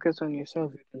to focus on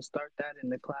yourself, you can start that in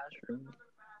the classroom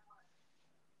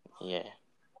yeah.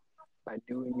 by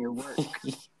doing your work.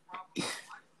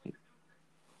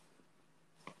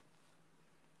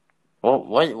 Well,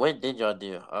 what did y'all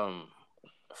do?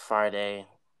 Friday,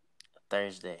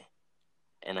 Thursday,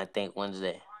 and I think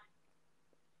Wednesday.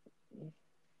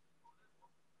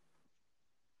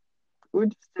 We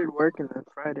just did work on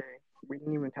Friday. We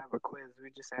didn't even have a quiz.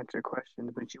 We just answered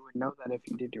questions, but you would know that if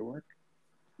you did your work.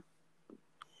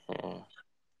 Yeah.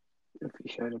 If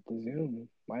you showed up to Zoom,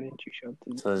 why didn't you show up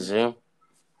to To Zoom? Zoom.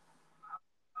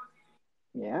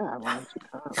 Yeah, why didn't you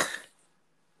come?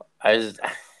 I just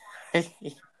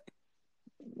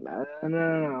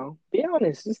No. Be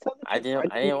honest. Just tell the truth. Why I didn't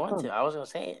you didn't want to. come? I was gonna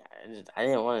say I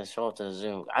didn't want to show up to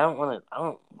Zoom. I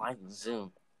don't like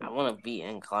Zoom. I want to be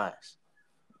in class.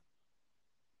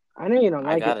 I know you don't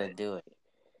I like it, gotta but do it.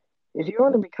 if you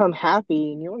want to become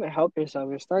happy and you want to help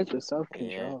yourself, it starts with Yeah.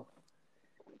 self-control.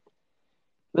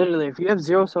 Literally, if you have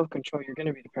zero self-control, you're going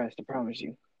to be depressed, I promise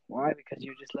you. Why? Because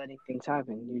you're just letting things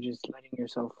happen. You're just letting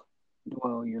yourself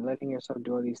dwell. You're letting yourself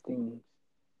do all these things.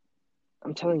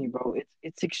 I'm telling you, bro,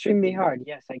 it's extremely hard.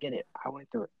 Yes, I get it. I went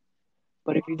through it.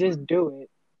 But if you just do it,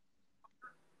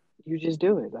 you just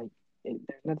do it. Like, there's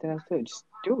nothing else to it. Just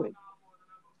do it.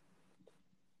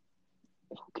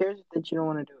 Who cares that you don't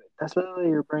want to do it? That's literally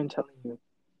your brain telling you,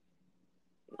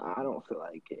 I don't feel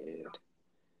like it.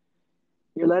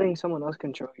 You're letting someone else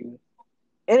control you.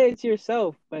 And it's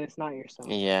yourself, but it's not yourself.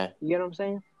 Yeah. You get what I'm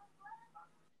saying?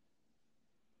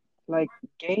 Like,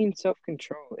 gain self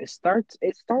control. It starts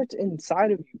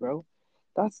inside of you, bro.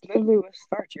 That's literally what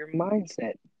starts your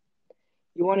mindset.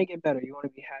 You want to get better, you want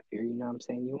to be happier, you know what I'm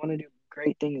saying? You want to do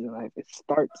great things in life. It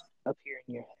starts up here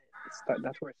in your head.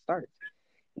 That's where it starts.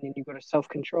 And then you go to self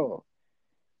control.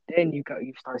 Then you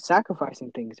start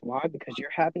sacrificing things. Why? Because your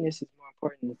happiness is more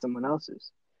important than someone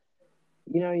else's.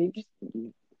 You know,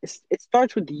 it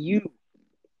starts with you.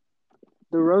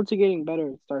 The road to getting better,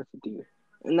 it starts with you.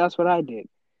 And that's what I did.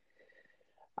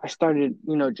 I started,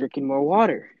 drinking more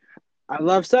water. I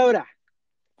love soda.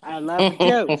 I love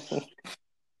juice.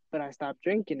 But I stopped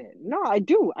drinking it. No, I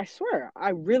do. I swear. I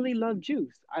really love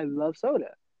juice. I love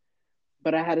soda.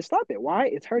 But I had to stop it. Why?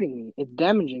 It's hurting me. It's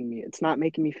damaging me. It's not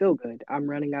making me feel good. I'm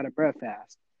running out of breath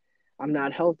fast. I'm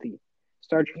not healthy.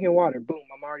 Start drinking water. Boom.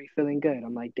 I'm already feeling good.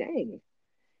 I'm like, dang.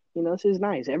 This is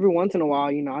nice. Every once in a while,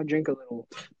 I drink a little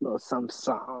some.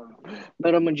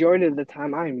 But a majority of the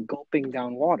time, I am gulping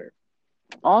down water.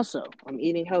 Also, I'm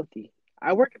eating healthy.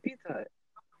 I work at Pizza Hut.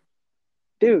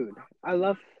 Dude, I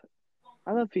love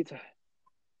Pizza Hut.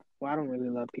 Well, I don't really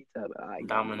love pizza, but I like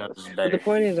Domino's Domino's. is But the better.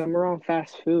 point is, I'm around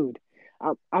fast food.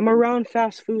 I'm around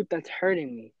fast food that's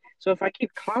hurting me. So if I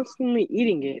keep constantly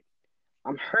eating it,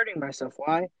 I'm hurting myself.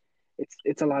 Why?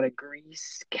 It's a lot of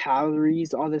grease,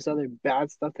 calories, all this other bad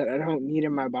stuff that I don't need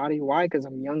in my body. Why? Because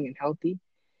I'm young and healthy.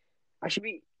 I should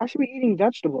be eating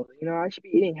vegetables. I should be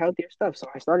eating healthier stuff. So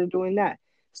I started doing that.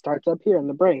 Starts up here in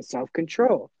the brain, self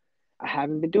control. I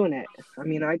haven't been doing that. I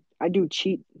mean, I do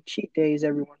cheat days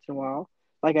every once in a while.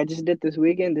 Like I just did this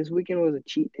weekend. This weekend was a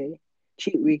cheat day,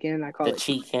 cheat weekend. I The call it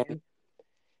cheat cheat can. weekend.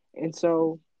 And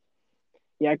so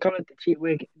yeah, I call it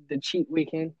the cheat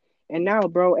weekend. And now,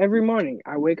 bro, every morning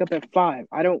I wake up at 5.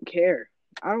 I don't care.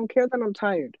 I don't care that I'm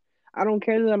tired. I don't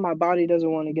care that my body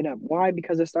doesn't want to get up. Why?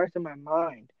 Because it starts in my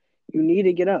mind. You need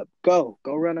to get up. Go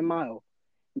run a mile.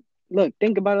 Look,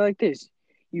 think about it like this.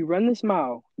 You run this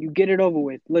mile, you get it over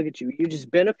with. Look at you. You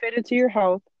just benefited to your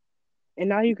health, and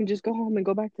now you can just go home and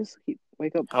go back to sleep.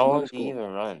 Wake up, How go long to do you school.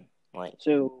 even run? Like,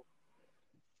 So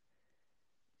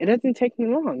it doesn't take me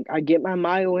long. I get my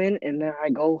mile in, and then I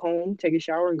go home, take a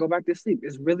shower, and go back to sleep.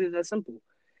 It's really that simple.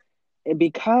 And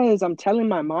because I'm telling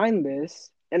my mind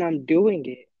this and I'm doing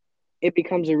it, it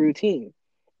becomes a routine.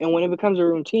 And when it becomes a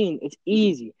routine, it's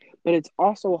easy. But it's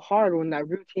also hard when that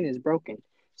routine is broken.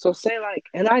 So say like,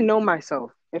 and I know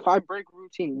myself, if I break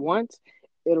routine once,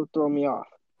 it'll throw me off.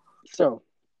 So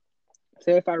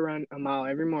say if I run a mile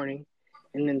every morning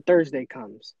and then Thursday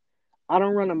comes, I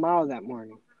don't run a mile that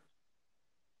morning.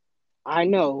 I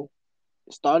know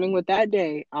starting with that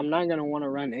day, I'm not going to want to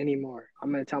run anymore.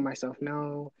 I'm going to tell myself,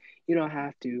 no, you don't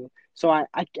have to. So I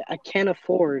can't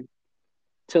afford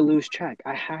to lose track.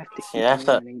 I have to see, keep on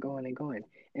going and going and going.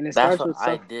 And it that's starts what with I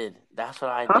self, did. That's what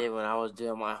I huh? did when I was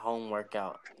doing my home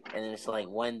workout. And then it's like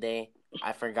one day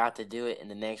I forgot to do it,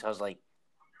 and the next I was like,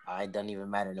 I don't even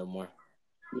matter no more.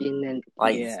 And then,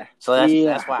 Like, yeah, so that's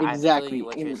yeah, why I feel you exactly.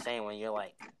 what you're And saying when you're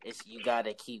like, it's you got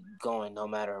to keep going no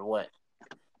matter what.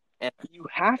 And you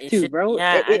have it's to, just, bro.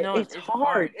 yeah, I know It's it's hard.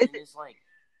 hard, and it's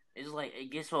like it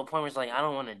gets to a point where it's like I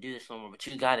don't want to do this no more, but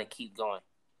you got to keep going.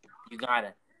 You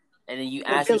gotta, and then you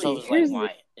But ask yourself, Billy, it's like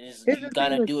why? And it's, here's you the thing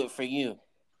gotta with do it for you.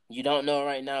 You don't know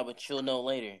right now, but you'll know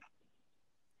later.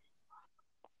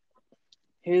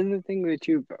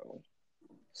 you, bro.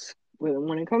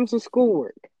 When it comes to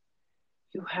schoolwork,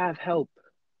 you have help.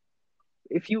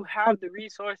 If you have the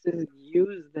resources,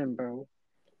 use them, bro.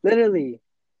 Literally,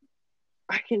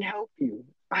 I can help you.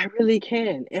 I really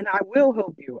can, and I will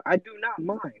help you. I do not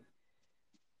mind.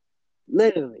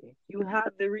 Literally, you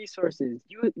have the resources.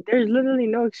 There's literally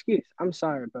no excuse. I'm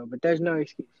sorry, bro, but there's no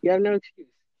excuse. You have no excuse.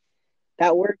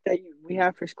 That work that we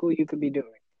have for school, you could be doing,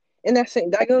 and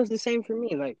that goes the same for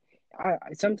me. Like, I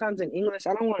sometimes in English,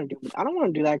 I don't want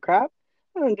to do that crap.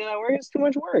 I don't do that work. It's too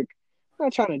much work. I'm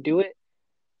not trying to do it,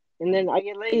 and then I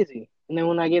get lazy, and then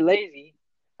when I get lazy,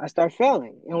 I start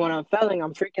failing, and when I'm failing,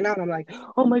 I'm freaking out. I'm like,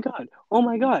 oh my god,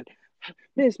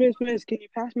 Miss, can you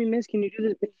pass me, Miss? Can you do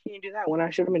this? Miss, can you do that? When I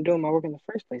should have been doing my work in the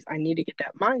first place. I need to get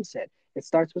that mindset. It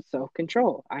starts with self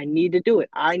control. I need to do it.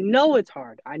 I know it's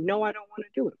hard. I know I don't want to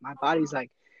do it. My body's like,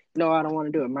 no, I don't want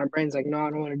to do it. My brain's like, no, I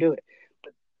don't want to do it.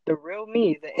 But the real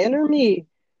me, the inner me,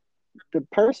 the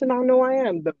person I know I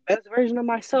am, the best version of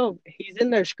myself, he's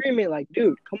in there screaming like,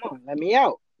 dude, come on, let me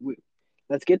out.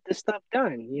 Let's get this stuff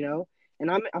done.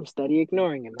 And I'm steady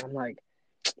ignoring him. I'm like,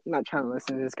 I'm not trying to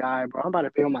listen to this guy, bro. I'm about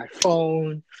to be on my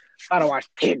phone. I'm about to watch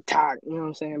TikTok. You know what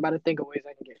I'm saying? I'm about to think of ways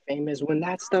I can get famous. When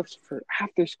that stuff's for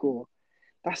after school,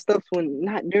 that stuff's when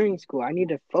not during school. I need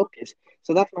to focus.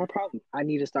 So that's my problem. I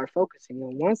need to start focusing.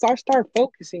 And once I start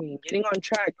focusing and getting on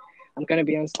track, I'm gonna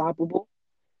be unstoppable.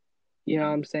 You know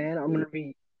what I'm saying?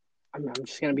 I'm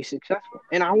just gonna be successful.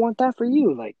 And I want that for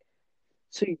you. Like,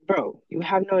 so bro, you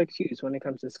have no excuse when it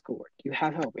comes to schoolwork. You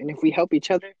have help. And if we help each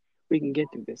other, we can get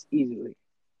through this easily.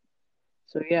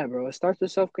 So yeah, bro, it starts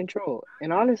with self control.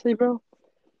 And honestly, bro,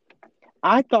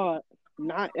 I thought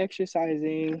not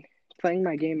exercising, playing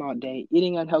my game all day,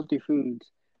 eating unhealthy foods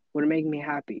would make me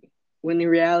happy. When in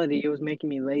reality, it was making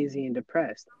me lazy and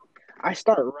depressed. I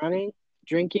start running,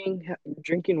 drinking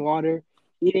water,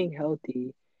 eating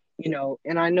healthy,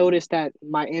 and I noticed that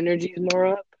my energy's more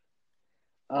up.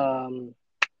 Um,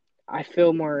 I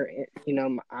feel more,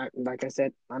 like I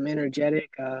said, I'm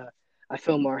energetic. I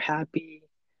feel more happy.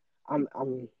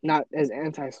 I'm not as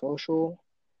antisocial.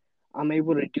 I'm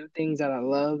able to do things that I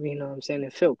love, you know what I'm saying,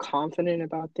 and feel confident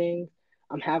about things.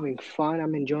 I'm having fun.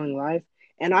 I'm enjoying life.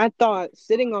 And I thought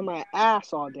sitting on my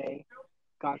ass all day,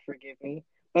 God forgive me,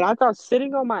 but I thought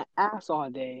sitting on my ass all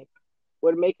day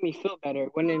would make me feel better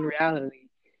when in reality,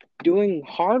 doing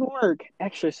hard work,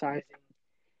 exercising,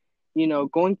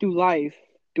 going through life,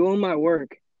 doing my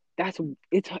work,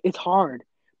 it's hard.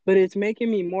 but it's making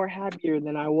me more happier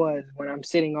than I was when I'm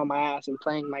sitting on my ass and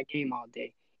playing my game all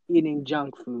day, eating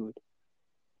junk food.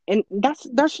 And that's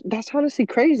honestly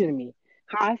crazy to me.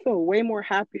 How I feel way more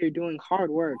happier doing hard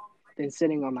work than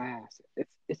sitting on my ass.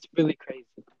 It's really crazy.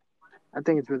 I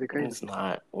think it's really It's crazy.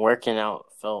 not. Working out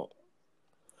felt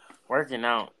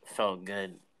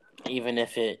good, even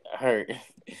if it hurt.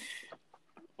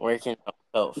 Working out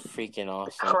felt freaking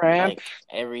awesome. Cramp. Like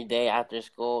every day after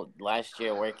school last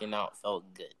year, working out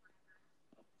felt good.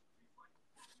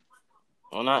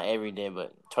 Well, not every day,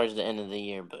 but towards the end of the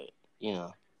year. But you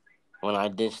know, when I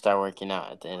did start working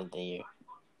out at the end of the year,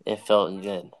 it felt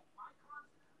good.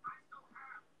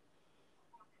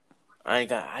 I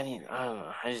don't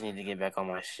know. I just need to get back on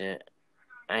my shit.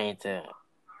 I need to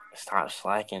stop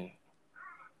slacking.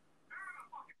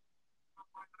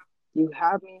 You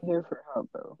have me here for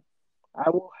help, bro. I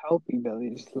will help you,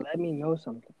 Billy. Just let me know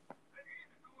something.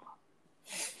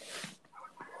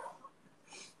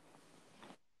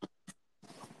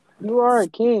 You are a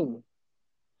king.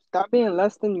 Stop being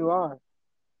less than you are.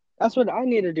 That's what I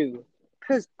need to do.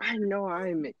 Cause I know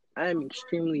I'm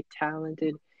extremely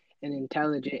talented and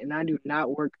intelligent, and I do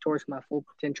not work towards my full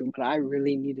potential. But I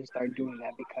really need to start doing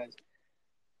that because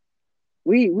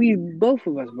we both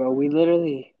of us, bro. We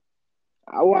literally.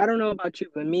 Well, I don't know about you,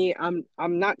 but me, I'm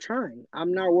not trying.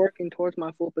 I'm not working towards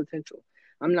my full potential.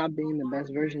 I'm not being the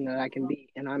best version that I can be,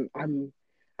 and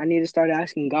I need to start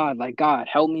asking God, like God,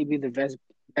 help me be the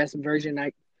best version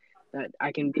that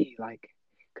I can be, like,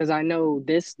 because I know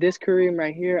this Kareem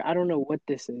right here, I don't know what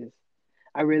this is.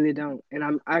 I really don't, and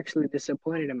I'm actually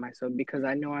disappointed in myself because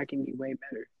I know I can be way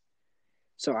better.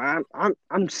 So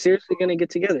I'm seriously gonna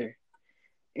get together.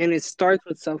 And it starts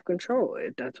with self control.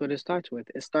 That's what it starts with.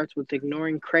 It starts with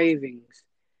ignoring cravings,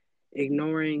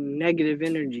 ignoring negative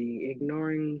energy,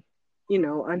 ignoring,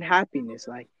 unhappiness.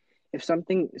 Like, if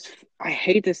something, I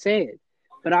hate to say it,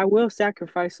 but I will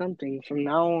sacrifice something from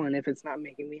now on if it's not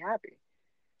making me happy.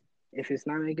 If it's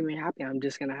not making me happy, I'm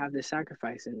just going to have to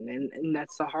sacrifice it. And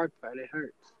that's the hard part. It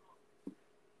hurts.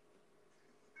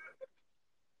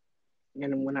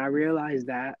 And when I realized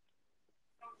that,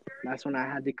 that's when I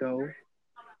had to go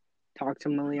talk to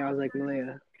Malia. I was like,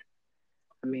 Malia,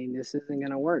 I mean, this isn't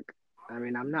gonna work. I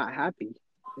mean, I'm not happy,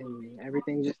 and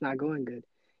everything's just not going good.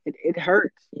 It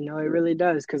hurts, it really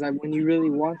does. Because when you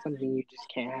really want something, you just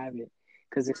can't have it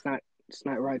because it's not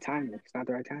right timing. It's not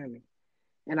the right timing.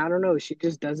 And I don't know. She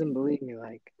just doesn't believe me.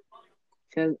 Like,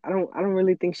 I don't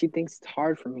really think she thinks it's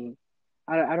hard for me.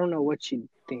 I don't know what she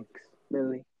thinks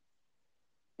really,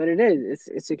 but it is.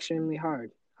 It's extremely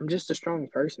hard. I'm just a strong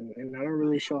person, and I don't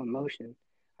really show emotion.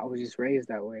 I was just raised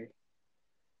that way.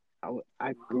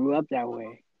 I grew up that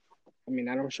way. I mean,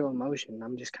 I don't show emotion.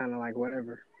 I'm just kind of like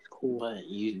whatever. It's cool.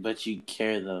 But you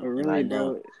care though, But and I really,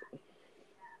 know.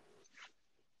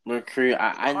 bro, Mercury,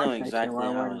 I of know course I care. exactly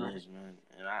Why how wouldn't it I? is, man,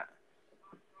 and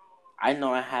I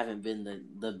know I haven't been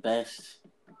the best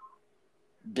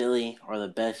Billy or the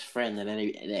best friend that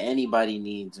anybody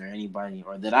needs or anybody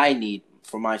or that I need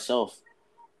for myself.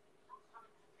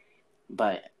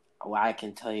 But what I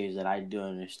can tell you is that I do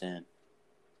understand.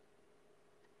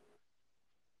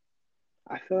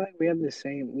 I feel like we have the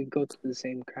same. We go through the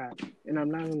same crap, and I'm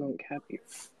not even gonna cap you.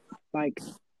 Like,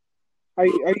 are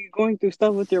you going through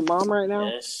stuff with your mom right now?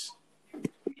 Yes,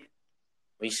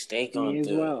 we stay Me going as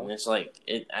through it, and well. it's like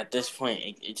it at this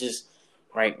point. It just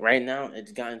right now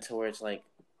it's gotten to where it's like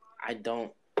I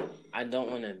don't I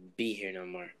don't want to be here no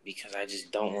more because I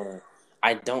just don't want to.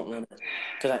 I don't want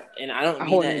to, and I don't I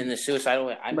mean want that to, in the suicidal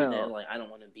way. I mean that bro. like I don't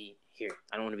want to be here.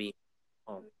 I don't want to be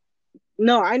home.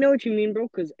 No, I know what you mean, bro.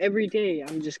 Because every day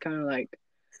I'm just kind of like,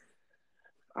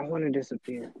 I want to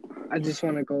disappear. I just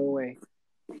want to go away.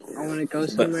 I want to go But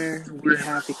somewhere, be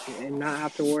happy, and not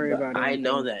have to worry but about I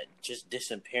know anything. that just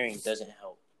disappearing doesn't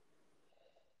help.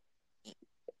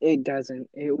 It doesn't.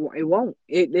 It won't.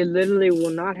 It literally will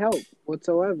not help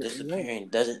whatsoever. It won't. Disappearing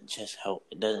doesn't just help.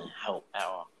 It doesn't help at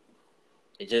all.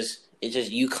 It just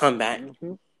you come back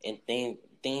Hmm. and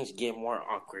things get more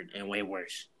awkward and way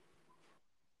worse.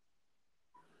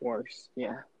 Worse.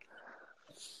 Yeah.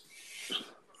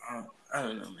 I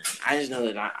don't know, man. I just know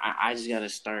that I just gotta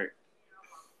start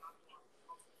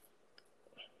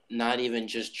not even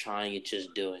just trying it,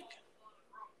 just doing.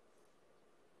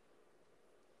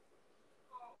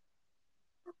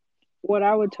 What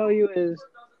I would tell you is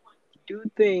do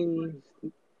things,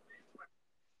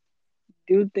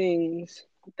 do things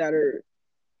that are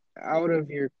out of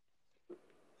your.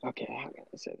 Okay, how can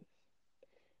I say?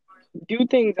 Do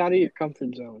things out of your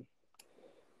comfort zone.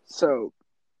 So,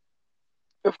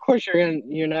 of course,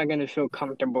 you're not gonna feel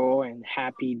comfortable and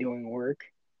happy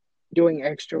doing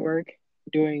extra work.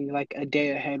 doing like a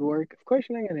day ahead work. Of course,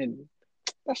 you're not gonna.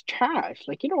 That's trash.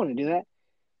 Like you don't want to do that.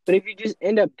 But if you just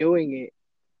end up doing it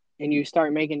and you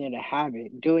start making it a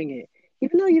habit, doing it,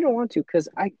 even though you don't want to, because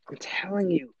I'm telling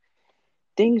you,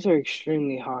 things are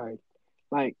extremely hard.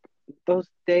 Like those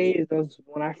days, those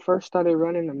when I first started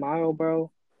running a mile,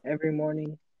 bro, every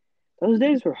morning, those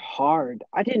days were hard.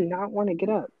 I did not want to get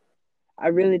up. I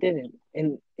really didn't,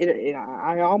 and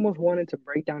I almost wanted to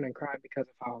break down and cry because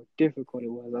of how difficult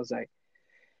it was. I was like,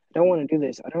 I don't want to do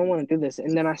this. I don't want to do this.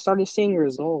 And then I started seeing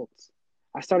results.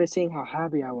 I started seeing how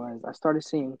happy I was. I started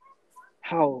seeing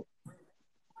how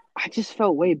I just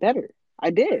felt way better. I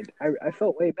did. I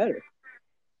felt way better.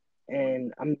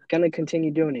 And I'm gonna continue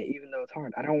doing it even though it's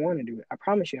hard. I don't want to do it. I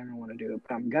promise you I don't want to do it,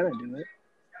 but I'm gonna do it.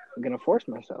 I'm gonna force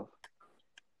myself.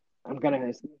 I'm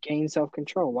gonna gain self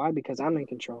control. Why? Because I'm in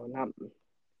control and I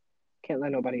can't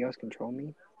let nobody else control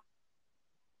me.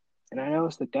 And I know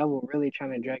it's the devil really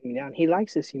trying to drag me down. He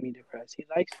likes to see me depressed. He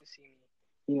likes to see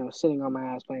me, sitting on my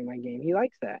ass playing my game. He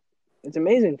likes that. It's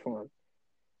amazing for him.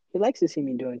 He likes to see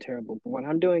me doing terrible. But when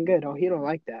I'm doing good, oh, he don't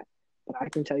like that. But I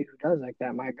can tell you who does like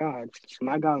that. My God.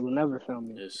 My God will never fail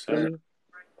me. Yes, Feel sir. me?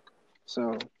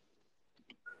 So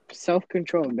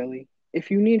self-control, Billy.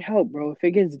 If you need help, bro, if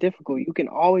it gets difficult, you can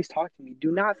always talk to me.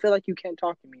 Do not feel like you can't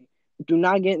talk to me. Do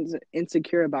not get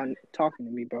insecure about talking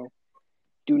to me, bro.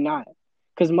 Do not.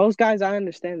 Because most guys, I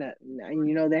understand that.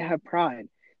 And, they have pride.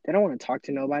 They don't want to talk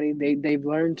to nobody. They've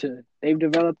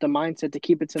developed a mindset to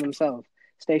keep it to themselves.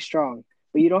 Stay strong.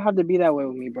 But you don't have to be that way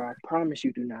with me, bro. I promise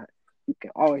you do not. You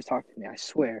can always talk to me. I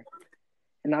swear.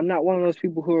 And I'm not one of those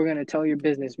people who are going to tell your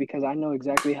business because I know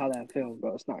exactly how that feels,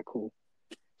 bro. It's not cool.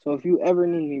 So if you ever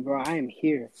need me, bro, I am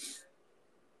here.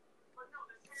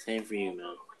 Same for you,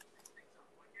 man.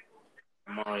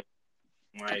 I'm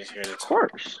always here to Of talk.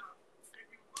 course.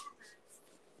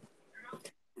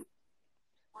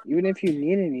 Even if you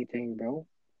need anything, bro.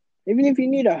 Even if you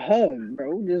need a hug,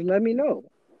 bro, just let me know.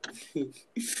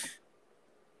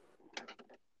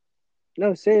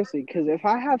 No, seriously, because if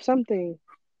I have something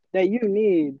that you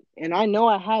need and I know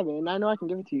I have it and I know I can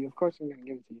give it to you, of course I'm going to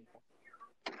give it to you.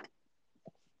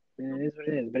 And it is what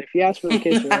it is. But if you ask for a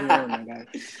kiss, you're on your own, my guy.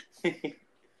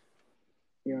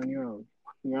 You're on your own.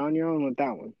 You're on your own with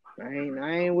that one. I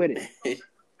ain't with it.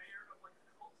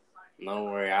 Don't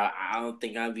worry. I don't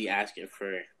think I'll be asking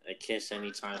for a kiss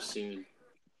anytime soon.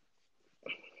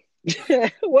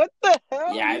 What the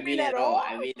hell? Yeah, I You mean mean at it all. all?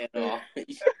 I mean it all.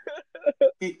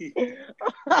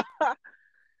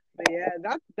 But yeah,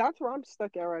 that's where I'm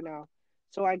stuck at right now.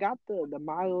 So I got the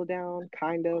mile down,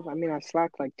 kind of. I mean, I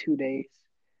slacked like 2 days,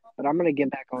 but I'm gonna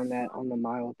get back on that on the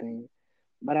mile thing.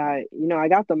 But I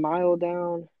got the mile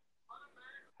down.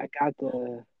 I got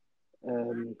the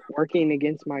working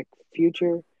against my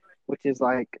future, which is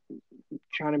like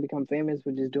trying to become famous,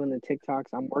 which is doing the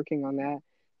TikToks. I'm working on that.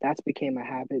 That's became a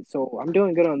habit. So I'm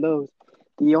doing good on those.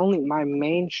 My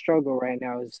main struggle right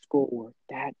now is schoolwork.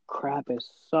 That crap is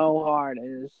so hard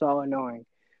and it's so annoying.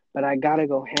 But I gotta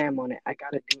go ham on it. I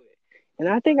gotta do it. And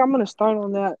I think I'm gonna start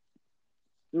on that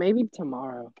maybe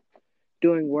tomorrow.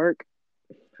 Doing work.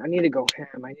 I need to go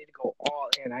ham. I need to go all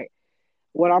in.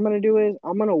 What I'm gonna do is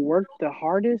I'm gonna work the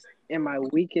hardest in my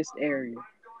weakest area.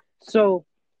 So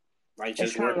Like, it's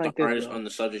just kind of work the like this, hardest bro. on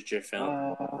the subject you're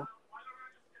feeling.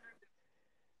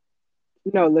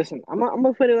 No, listen. I'm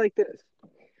gonna put it like this.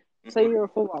 Say Mm-hmm. you're a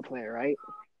football player, right?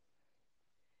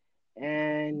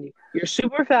 And you're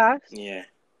super fast, Yeah.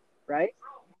 right?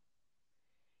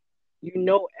 You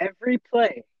know every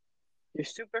play. You're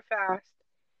super fast.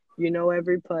 You know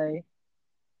every play,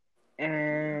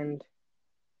 and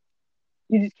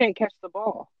you just can't catch the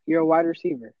ball. You're a wide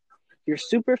receiver. You're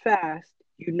super fast.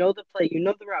 You know the play. You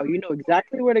know the route. You know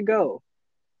exactly where to go,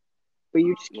 but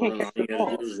you just Well, can't then catch all the you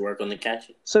gotta do ball. is work on the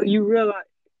catching. So you realize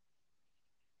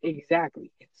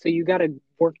exactly. So you got to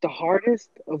work the hardest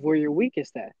of where you're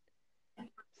weakest at. So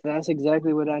that's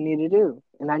exactly what I need to do.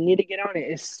 And I need to get on it.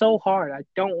 It's so hard. I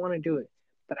don't want to do it,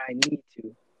 but I need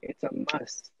to. It's a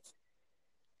must.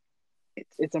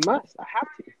 It's a must. I have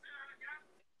to.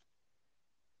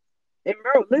 And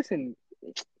bro, listen,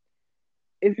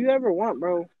 if you ever want,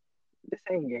 bro, this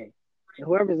ain't gay. And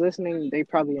whoever's listening, they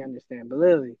probably understand. But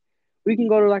literally, we can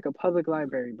go to like a public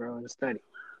library, bro, and study.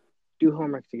 Do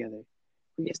homework together.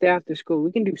 We can stay after school.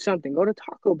 We can do something. Go to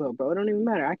Taco Bell, bro. It don't even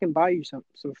matter. I can buy you some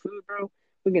food, bro.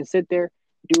 We can sit there,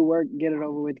 do work, get it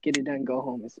over with, get it done, go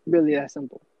home. It's really that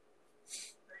simple.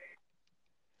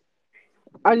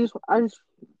 I just I just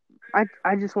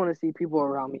I just want to see people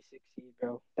around me succeed,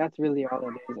 bro. That's really all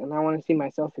it is. And I want to see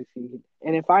myself succeed.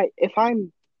 And I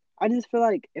just feel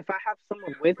like if I have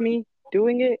someone with me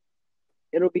doing it,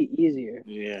 it'll be easier.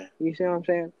 Yeah. You see what I'm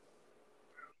saying?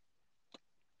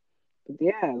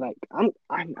 Yeah, like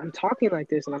I'm talking like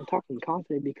this and I'm talking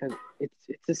confident because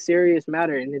it's a serious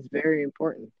matter and it's very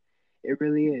important. It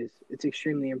really is. It's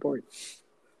extremely important.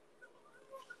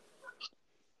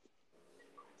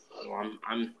 Well,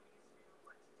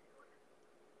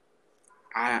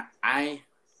 I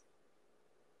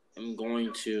am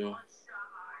going to,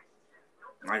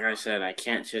 like I said, I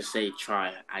can't just say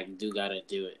try. I do gotta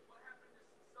do it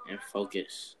and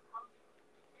focus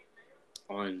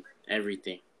on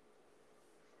everything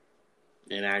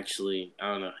and actually,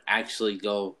 I don't know, actually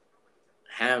go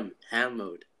ham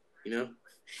mode. You know,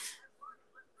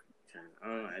 I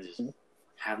don't know. I just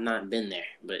have not been there,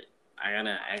 but I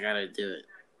gotta do it.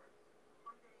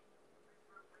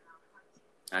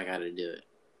 I gotta do it.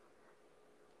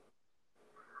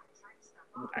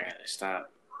 I gotta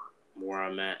stop where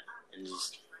I'm at and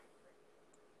just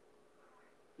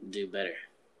do better.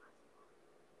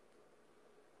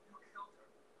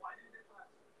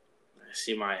 I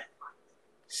see my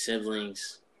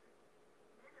siblings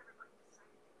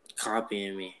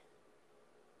copying me.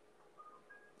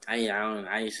 I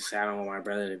used to say I don't want my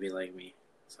brother to be like me.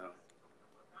 So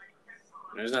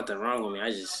there's nothing wrong with me.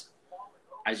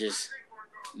 I just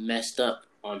messed up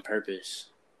on purpose.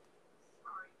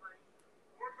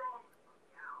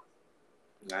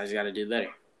 I just gotta do better.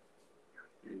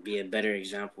 Be a better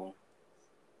example.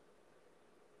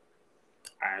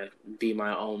 I be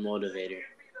my own motivator.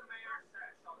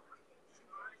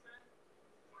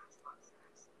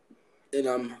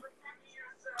 And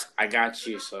I got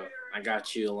you, so I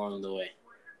got you along the way.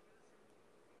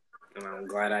 And I'm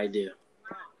glad I do.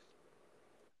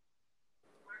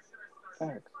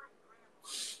 Facts.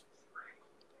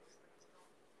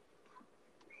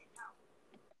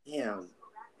 Yeah,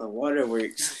 the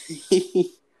waterworks.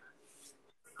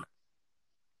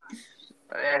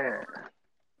 Yeah.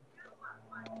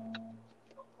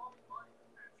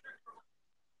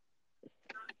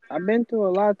 I've been through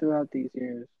a lot throughout these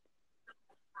years,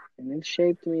 and it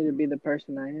shaped me to be the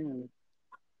person I am.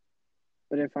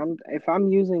 But if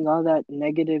I'm using all that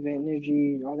negative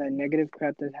energy, all that negative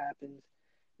crap that happens,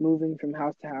 moving from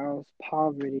house to house,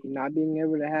 poverty, not being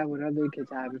able to have what other kids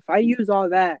have, if I use all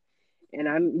that and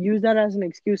I'm use that as an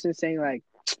excuse and saying like,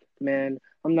 man,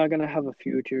 I'm not gonna have a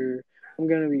future, I'm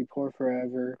gonna be poor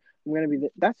forever, I'm gonna be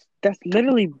that's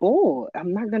literally bull.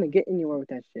 I'm not gonna get anywhere with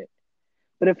that shit.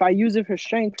 But if I use it for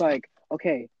strength, like,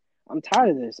 okay, I'm tired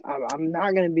of this. I'm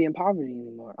not going to be in poverty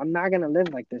anymore. I'm not going to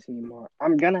live like this anymore.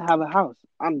 I'm going to have a house.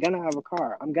 I'm going to have a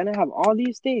car. I'm going to have all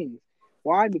these things.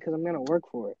 Why? Because I'm going to work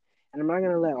for it. And I'm not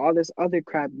going to let all this other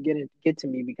crap get to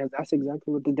me because that's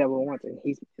exactly what the devil wants. And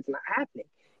it's not happening.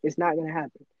 It's not going to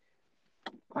happen.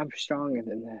 I'm stronger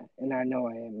than that. And I know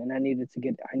I am. And I need to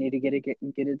get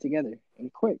it together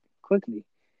and quickly.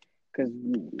 Because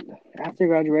after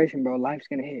graduation, bro, life's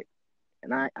going to hit.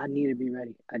 And I need to be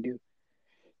ready. I do.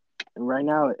 And right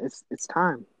now, it's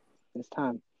time. It's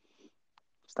time.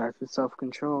 Starts with self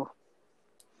control.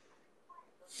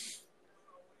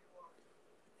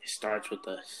 It starts with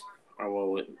us.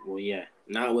 Or well, yeah,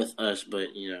 not with us,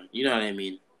 but you know what I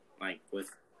mean. Like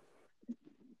with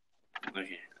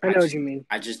okay, I know what you mean.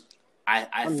 I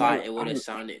I'm thought never. it would have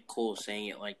sounded cool saying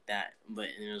it like that, but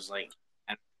it was like.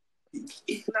 No,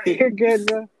 you're good,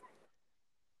 bro.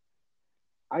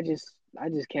 I just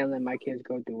can't let my kids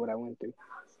go through what I went through.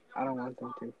 I don't want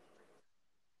them to.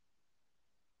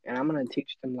 And I'm gonna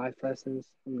teach them life lessons.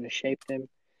 I'm gonna shape them.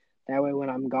 That way, when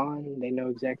I'm gone, they know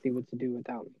exactly what to do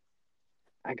without me.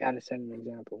 I gotta set an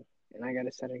example, and I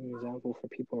gotta set an example for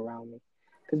people around me.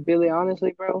 Cause Billy,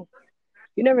 honestly, bro,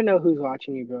 you never know who's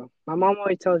watching you, bro. My mom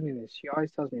always tells me this. She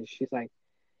always tells me this. She's like,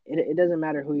 it doesn't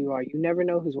matter who you are. You never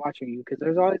know who's watching you because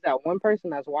there's always that one person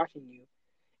that's watching you,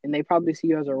 and they probably see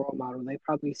you as a role model. They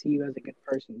probably see you as a good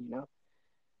person, you know.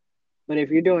 But if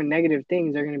you're doing negative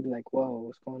things, they're gonna be like, "Whoa,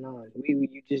 what's going on?"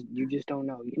 You just don't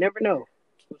know. You never know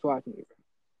who's watching you, bro.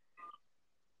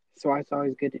 So it's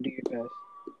always good to do your best.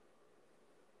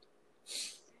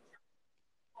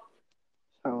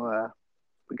 So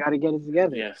we got to get it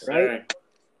together, Yes, right?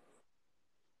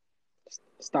 sir.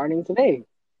 Starting today.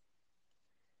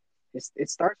 It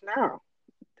starts now.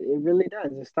 It really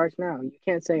does. It starts now. You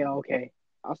can't say, oh, "Okay,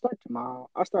 I'll start tomorrow.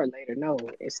 I'll start later." No,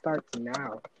 it starts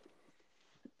now.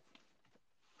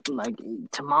 Like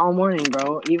tomorrow morning,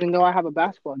 bro. Even though I have a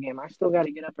basketball game, I still got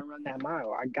to get up and run that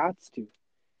mile. I got to.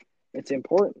 It's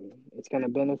important. It's gonna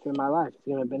benefit my life. It's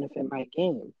gonna benefit my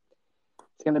game.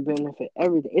 It's gonna benefit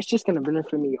everything. It's just gonna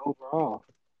benefit me overall.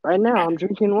 Right now, I'm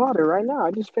drinking water. Right now,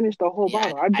 I just finished a whole Yeah,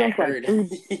 bottle. I I drank like heard.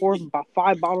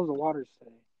 5 bottles of water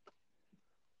today.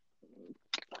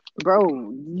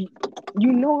 Bro,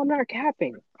 you know I'm not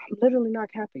capping. I'm literally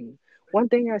not capping. One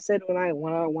thing I said when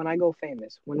I go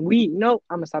famous, when we no,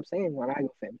 I'm gonna stop saying when I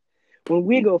go famous. When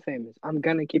we go famous, I'm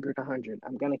gonna keep it 100.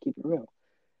 I'm gonna keep it real,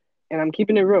 and I'm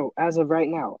keeping it real as of right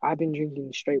now. I've been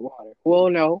drinking straight water. Well,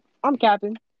 no, I'm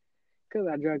capping because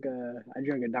I drank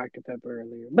a Dr Pepper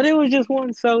earlier, but it was just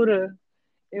one soda.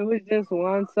 It was just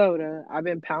one soda. I've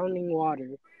been pounding water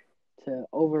to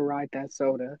override that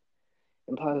soda,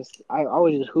 and plus I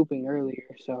was just hooping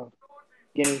earlier, so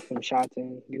getting some shots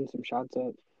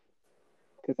up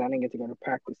because I didn't get to go to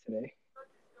practice today.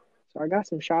 So I got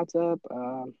some shots up.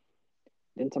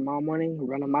 Then tomorrow morning,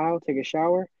 run a mile, take a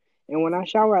shower, and when I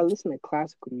shower, I listen to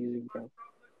classical music, bro.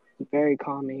 It's very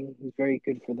calming. It's very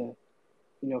good for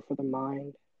for the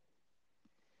mind.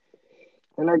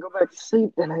 Then I go back to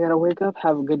sleep. Then I gotta wake up,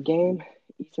 have a good game,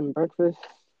 eat some breakfast.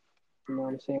 You know what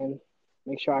I'm saying?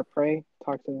 Make sure I pray,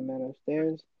 talk to the man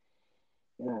upstairs,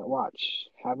 and I watch.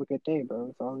 Have a good day, bro.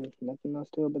 It's all there's nothing else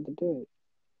to it but to do it.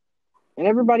 And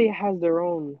everybody has their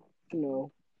own, you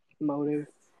know, motive.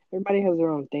 Everybody has their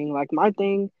own thing. Like my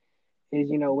thing is,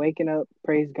 waking up,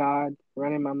 praise God,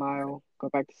 running my mile, go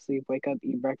back to sleep, wake up,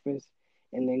 eat breakfast,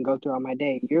 and then go throughout my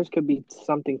day. Yours could be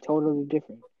something totally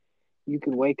different. You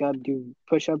could wake up, do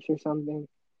push ups or something.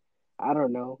 I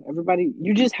don't know. Everybody,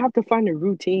 you just have to find a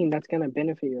routine that's going to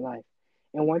benefit your life.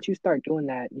 And once you start doing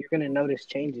that, you're going to notice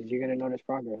changes. You're going to notice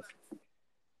progress.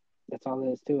 That's all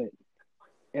there is to it.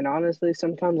 And honestly,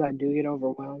 sometimes I do get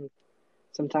overwhelmed.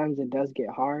 Sometimes it does get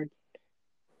hard,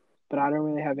 but I don't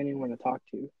really have anyone to talk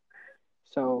to.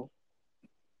 So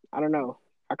I don't know.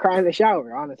 I cry in the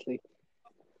shower, honestly.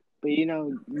 But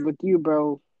with you,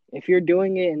 bro, if you're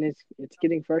doing it and it's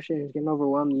getting frustrating, it's getting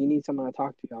overwhelmed, you need someone to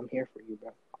talk to. I'm here for you,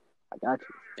 bro. I got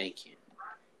you. Thank you.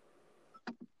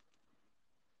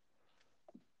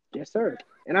 Yes, sir.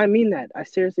 And I mean that. I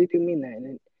seriously do mean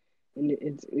that. And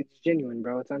it's genuine,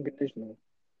 bro. It's unconditional.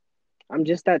 I'm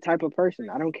just that type of person.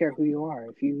 I don't care who you are.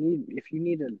 If you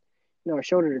need a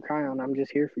shoulder to cry on, I'm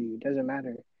just here for you. It doesn't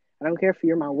matter. I don't care if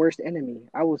you're my worst enemy.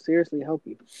 I will seriously help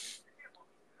you.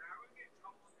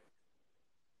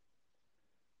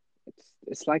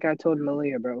 It's like I told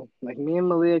Malia, bro. Like me and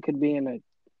Malia could be in a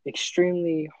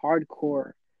extremely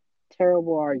hardcore,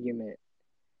 terrible argument.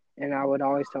 And I would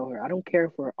always tell her, I don't care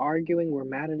if we're arguing, we're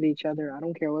mad at each other. I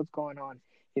don't care what's going on.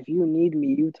 If you need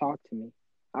me, you talk to me.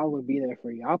 I will be there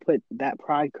for you. I'll put that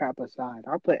pride crap aside.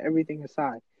 I'll put everything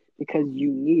aside because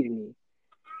you need me.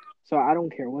 So I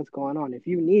don't care what's going on. If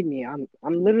you need me, I'm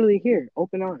literally here,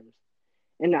 open arms.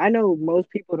 And I know most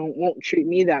people don't won't treat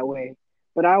me that way,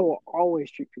 but I will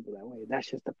always treat people that way. That's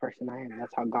just the person I am.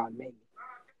 That's how God made me.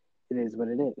 It is what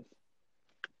it is.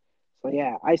 So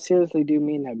yeah, I seriously do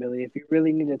mean that, Billy. If you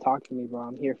really need to talk to me, bro,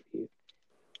 I'm here for you.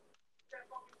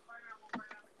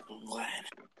 What?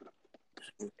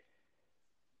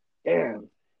 Damn,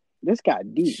 this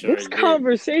got deep. Sure This did.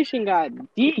 conversation got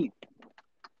deep.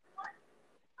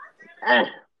 I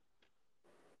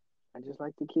just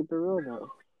like to keep it real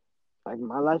though. Like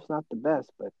my life's not the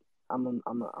best, but I'm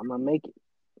gonna make it.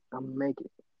 I'm gonna make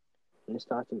it. And it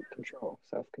starts with control,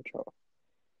 self control.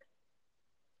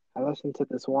 I listened to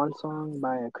this one song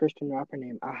by a Christian rapper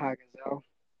named Aha Gazelle.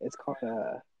 It's called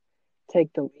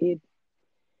 "Take the Lead."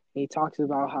 He talks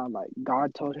about how like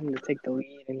God told him to take the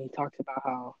lead, and he talks about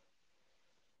how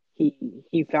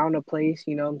he found a place.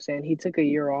 You know what I'm saying? He took a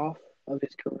year off of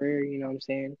his career. You know what I'm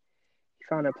saying? He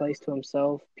found a place to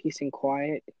himself, peace and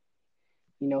quiet.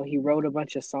 He wrote a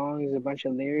bunch of songs, a bunch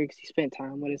of lyrics. He spent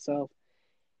time with himself.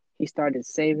 He started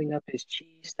saving up his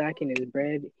cheese, stacking his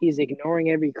bread. He's ignoring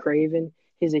every craving.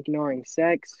 He's ignoring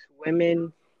sex,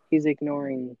 women. He's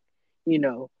ignoring, you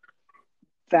know,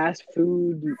 fast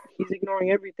food. He's ignoring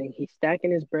everything. He's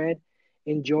stacking his bread,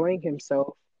 enjoying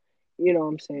himself. You know what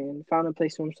I'm saying? Found a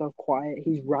place to himself, quiet.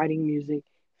 He's writing music,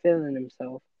 feeling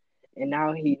himself. And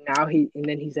and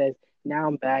then he says, now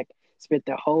I'm back. Spent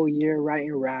the whole year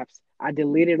writing raps. I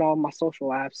deleted all my social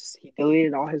apps. He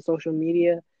deleted all his social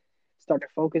media, started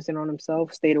focusing on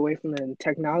himself, stayed away from the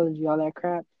technology, all that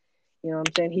crap. You know what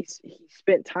I'm saying? He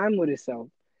spent time with himself.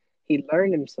 He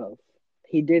learned himself.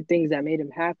 He did things that made him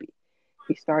happy.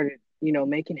 He started,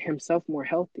 making himself more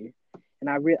healthier. And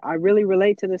I really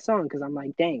relate to this song because I'm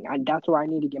like, dang, that's where I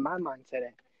need to get my mindset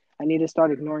at. I need to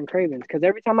start ignoring cravings because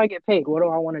every time I get paid, what do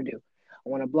I want to do? I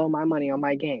want to blow my money on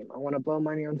my game. I want to blow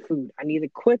money on food. I need to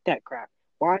quit that crap.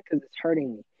 Why? Because it's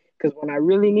hurting me. Because when I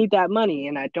really need that money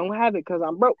and I don't have it because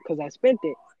I'm broke because I spent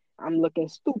it, I'm looking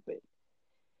stupid.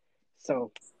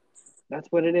 So that's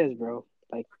what it is, bro.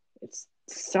 Like it's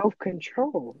self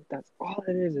control. That's all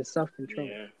it is self control.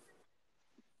 Yeah.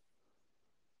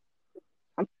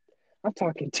 I'm I'm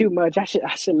talking too much. I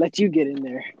should let you get in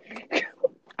there.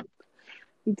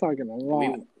 I'm talking a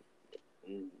lot. We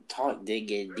talk did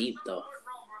get deep though.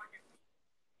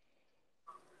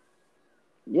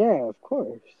 Yeah, of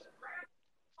course.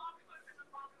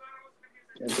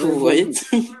 That shit get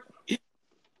deep.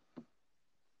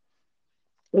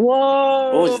 What?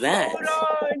 Whoa! What was that?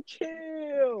 Hold on,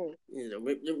 chill.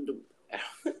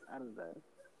 Out of that.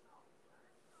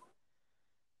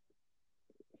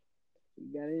 You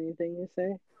got anything to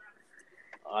say?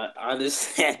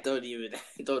 Honestly, I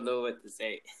don't know what to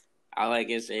say. All I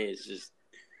can say is just,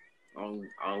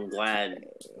 I'm glad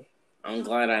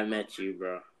I met you,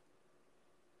 bro.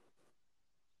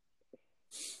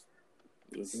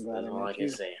 I'm glad That's I all I met can you.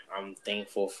 say. I'm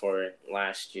thankful for it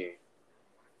last year.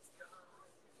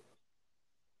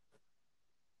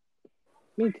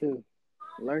 Me too.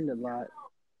 Learned a lot.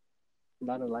 A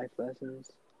lot of life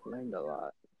lessons. Learned a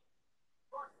lot.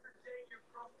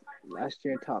 Last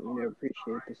year taught me to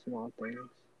appreciate the small things.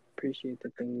 Appreciate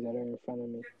the things that are in front of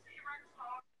me.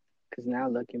 Because now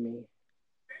look at me,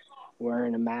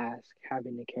 wearing a mask,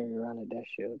 having to carry around a death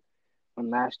shield. When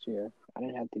last year, I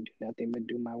didn't have to do nothing but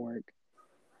do my work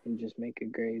and just make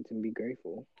good grades and be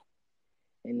grateful.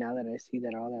 And now that I see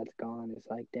that all that's gone, it's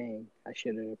like, dang, I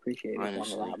should have appreciated that a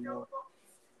Honestly, lot more.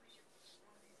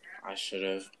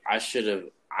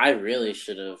 I really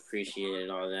should have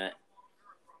appreciated all that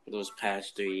those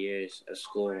past 3 years of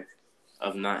school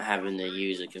of not having to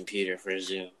use a computer for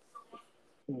Zoom.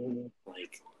 Mm-hmm.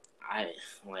 Like, I,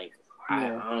 like,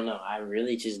 Yeah. I don't know. I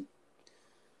really just,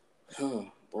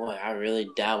 boy, I really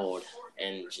dabbled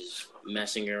in just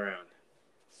messing around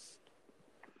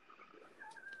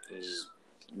and just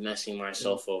messing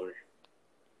myself over.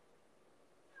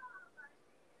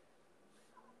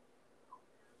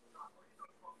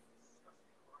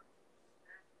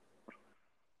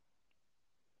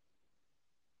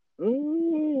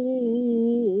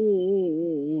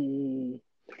 Mm-hmm.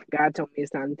 God told me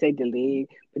it's time to take the lead,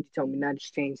 but he told me not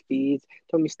to change speeds.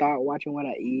 Told me start watching what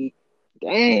I eat.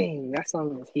 Dang, that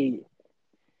song was heat.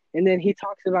 And then he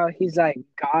talks about he's like,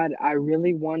 God, I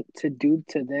really want to do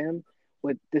to them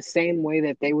with the same way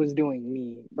that they was doing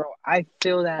me. Bro, I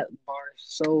feel that bar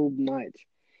so much.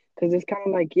 Cause it's kind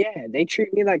of like, yeah, they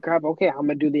treat me like crap. Okay, I'm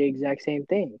gonna do the exact same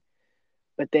thing.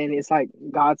 But then it's like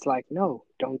God's like, no,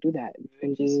 don't do that.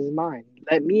 Vengeance is mine.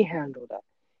 Let me handle that.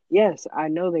 Yes, I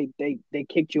know they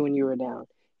kicked you when you were down.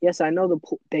 Yes, I know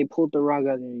they pulled the rug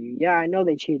under you. Yeah, I know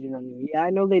they cheated on you. Yeah, I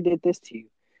know they did this to you.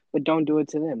 But don't do it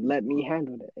to them. Let me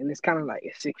handle it. And it's kind of like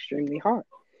it's extremely hard.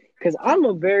 Cause I'm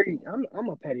a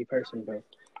petty person, bro.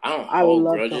 I don't I hold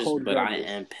love to grudges, hold but I grudges.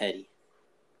 am petty.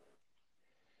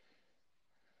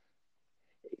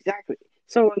 Exactly.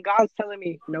 So when God's telling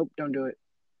me, nope, don't do it,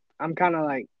 I'm kind of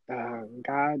like,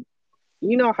 God,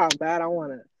 you know how bad I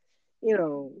want to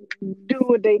do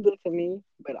what they did to me,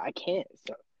 but I can't.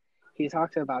 So he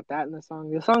talks about that in the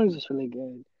song. The song is just really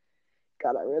good.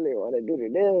 God, I really want to do to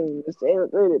them the same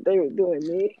thing that they were doing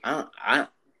me. I don't, I,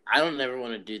 I don't ever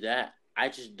want to do that. I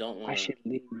just don't I want to. should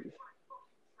leave.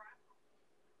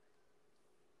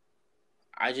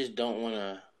 I just don't want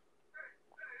to.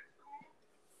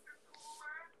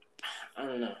 I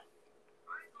don't know.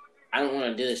 I don't want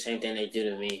to do the same thing they do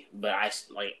to me, but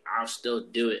I'll still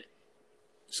do it.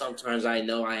 Sometimes I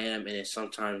know I am, and Yeah.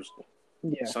 sometimes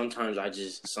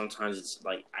it's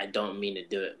like I don't mean to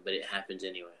do it, but it happens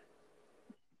anyway.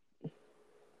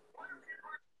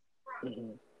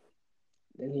 hmm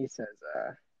Then he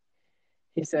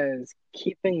says,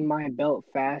 keeping my belt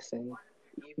fastened,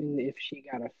 even if she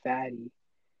got a fatty.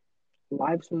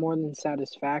 Life's more than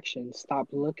satisfaction. Stop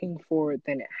looking for it,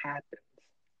 then it happens.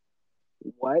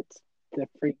 What the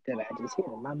freak did I just hear?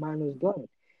 My mind was blown.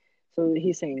 So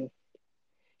he's saying,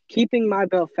 keeping my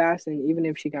belt fastened even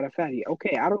if she got a fatty.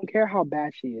 Okay, I don't care how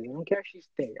bad she is. I don't care if she's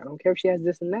thick. I don't care if she has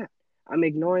this and that. I'm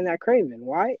ignoring that craving.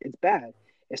 Why? It's bad.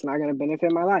 It's not going to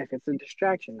benefit my life. It's a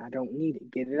distraction. I don't need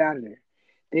it. Get it out of there.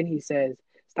 Then he says,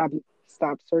 stop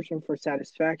stop searching for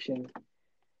satisfaction.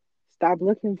 Stop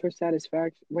looking for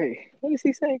satisfaction. Wait, what does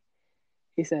he say?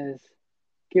 He says,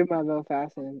 give my belt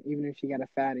fastened even if she got a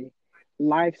fatty.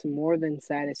 Life's more than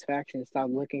satisfaction. Stop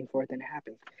looking for it, then it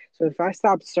happens. So if I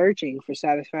stop searching for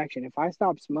satisfaction, if I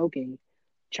stop smoking,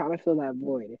 trying to fill that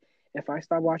void, if I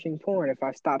stop watching porn, if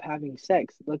I stop having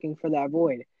sex, looking for that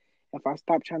void, if I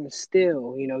stop trying to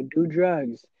steal, do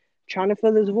drugs, trying to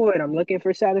fill this void, I'm looking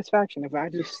for satisfaction. If I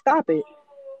just stop it,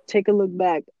 take a look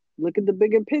back, look at the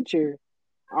bigger picture,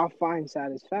 I'll find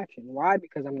satisfaction. Why?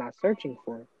 Because I'm not searching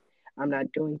for it. I'm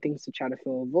not doing things to try to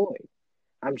fill a void.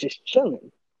 I'm just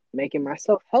chilling, making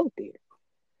myself healthier.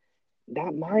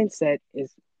 That mindset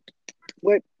is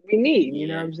what we need. You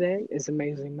know what Yeah, I'm saying? It's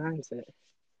amazing mindset.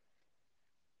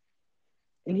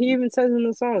 And he even says in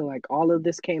the song, like, all of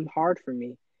this came hard for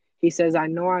me. He says, I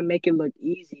know I make it look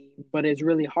easy, but it's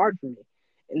really hard for me.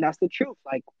 And that's the truth.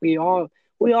 Like we all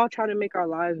try to make our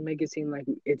lives make it seem like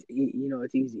it's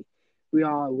easy. We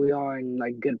are in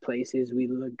like good places. We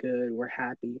look good. We're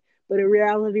happy. But in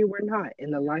reality, we're not.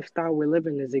 And the lifestyle we're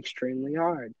living is extremely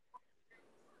hard.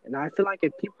 And I feel like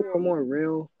if people were more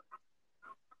real,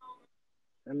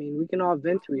 I mean, we can all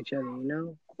vent to each other,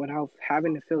 without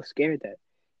having to feel scared that,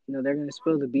 they're gonna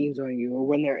spill the beans on you, or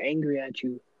when they're angry at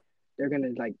you, they're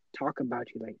gonna like talk about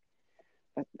you. Like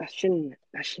that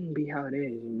shouldn't be how it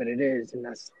is, but it is, and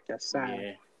that's sad.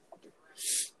 Yeah.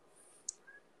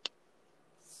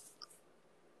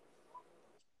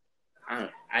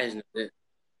 I just know that.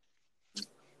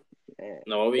 Man.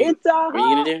 No, It's a were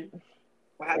you gonna hot. do?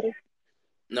 What happened?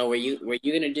 No, were you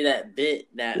gonna do that bit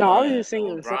that No, I was just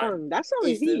singing the LeBron song. That song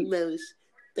is is the heat. most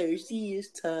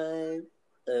thirstiest time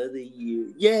of the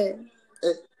year? Yeah.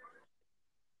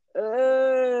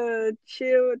 Uh,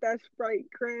 Chill with that Sprite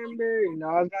cranberry. No,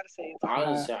 I was about to say it's a I was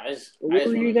hot. just I just I What just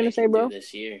were want you to gonna make say, it through bro?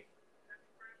 this year.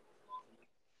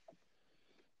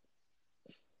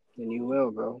 And you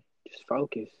will, bro. Just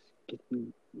focus. Get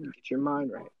your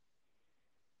mind right.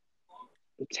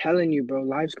 I'm telling you, bro.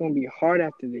 Life's gonna be hard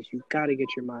after this. You gotta get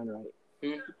your mind right.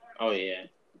 Oh yeah.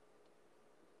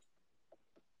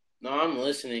 No, I'm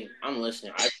listening. I'm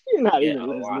listening. I You're not get even a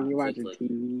listening. lot You're watching quickly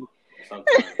TV.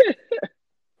 sometimes.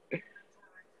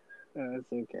 That's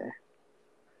okay.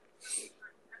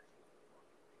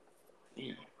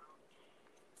 Yeah.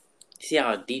 See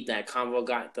how deep that combo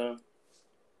got though?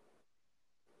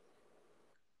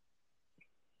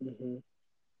 hmm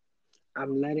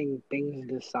I'm letting things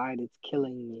decide. It's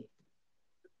killing me.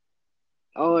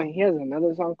 Oh, and he has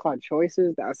another song called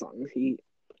Choices. That song's heat.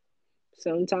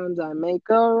 Sometimes I make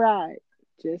a right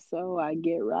just so I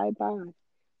get right by.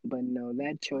 But no,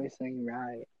 that choice ain't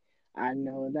right. I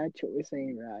know that choice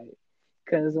ain't right.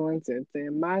 Cause once it's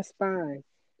in my spine.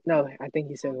 No, I think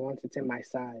he says once it's in my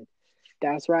side.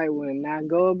 That's right, when I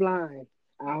go blind.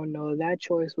 I don't know that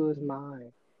choice was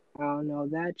mine. I don't know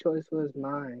that choice was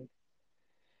mine.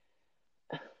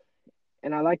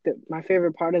 And I like that my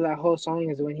favorite part of that whole song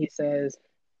is when he says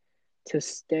to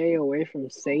stay away from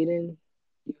Satan,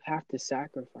 you have to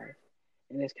sacrifice.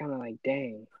 And it's kind of like,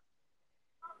 dang,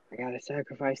 I gotta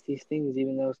sacrifice these things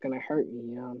even though it's gonna hurt me,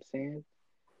 you know what I'm saying?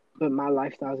 But my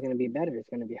lifestyle is gonna be better, it's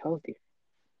gonna be healthier.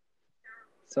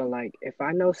 So, like, if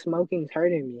I know smoking's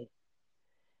hurting me,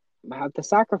 I have to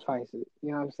sacrifice it,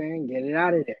 you know what I'm saying? Get it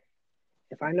out of there.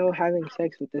 If I know having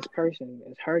sex with this person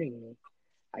is hurting me,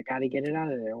 I gotta get it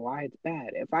out of there. Why it's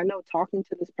bad. If I know talking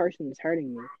to this person is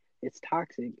hurting me, it's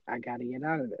toxic, I gotta get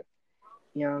out of there.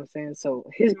 You know what I'm saying? So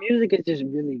his music is just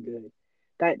really good.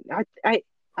 That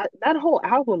that whole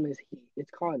album is heat.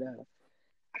 It's called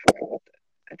I forgot what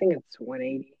I think it's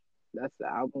 180. That's the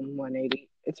album 180.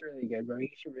 It's really good, bro. You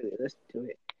should really listen to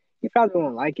it. You probably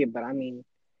won't like it, but I mean,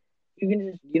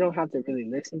 you don't have to really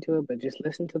listen to it, but just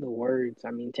listen to the words.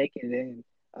 I mean, take it in,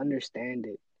 understand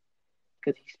it,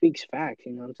 because he speaks facts.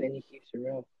 You know what I'm saying? He keeps it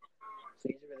real. So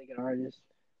he's a really good artist.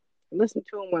 I listen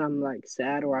to him when I'm like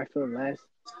sad or I feel less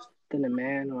than a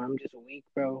man or I'm just weak,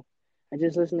 bro. I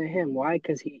just listen to him. Why?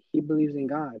 Because he believes in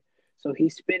God. So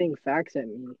he's spitting facts at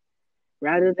me.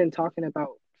 Rather than talking about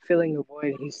filling a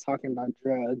void, he's talking about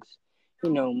drugs,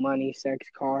 money, sex,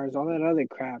 cars, all that other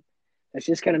crap. That's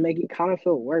just going to make it kind of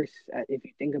feel worse if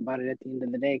you think about it at the end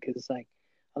of the day. Because it's like,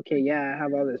 okay, yeah, I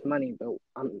have all this money, but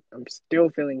I'm still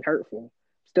feeling hurtful,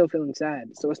 still feeling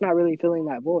sad. So it's not really filling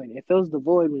that void. It fills the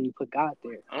void when you put God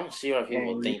there I don't see why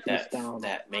people and you think face that down.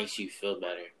 that makes you feel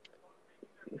better.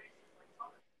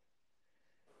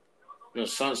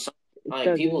 Some It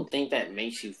like people doesn't. think that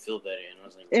makes you feel better, and I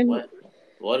was like, And what?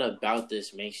 What about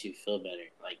this makes you feel better?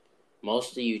 Like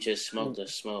most of you just smoke to mm-hmm,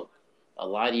 smoke. A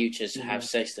lot of you just have mm-hmm,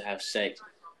 sex to have sex.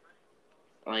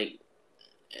 Like,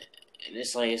 and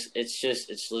it's like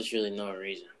it's literally no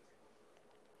reason.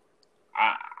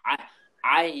 I I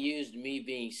I used me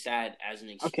being sad as an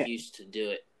okay. excuse to do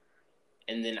it,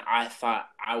 and then I thought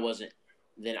I wasn't.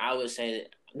 Then I would say that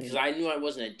because Mm-hmm, I knew I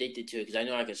wasn't addicted to it because I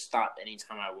knew I could stop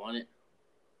anytime I wanted.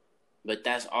 But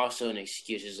that's also an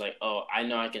excuse. It's like, oh, I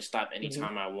know I can stop mm-hmm,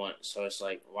 anytime I want, so it's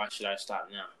like, why should I stop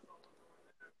now?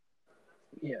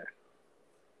 yeah.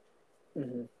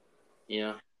 Mm-hmm, You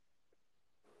know?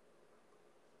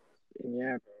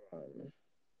 yeah, bro.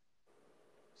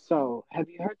 So, have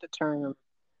you heard the term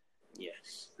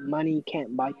Yes. money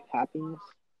can't buy you happiness?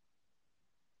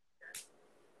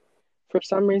 For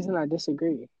some reason, I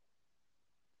disagree.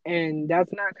 And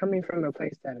that's not coming from a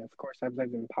place that, of course, I've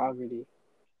lived in poverty.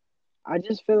 I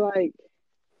just feel like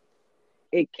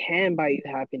it can buy you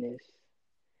happiness.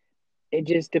 It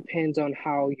just depends on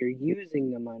how you're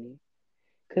using the money.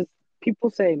 Because people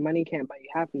say money can't buy you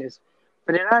happiness,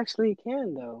 but it actually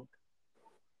can, though.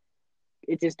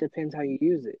 It just depends how you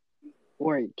use it.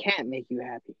 Or it can't make you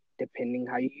happy, depending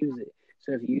how you use it.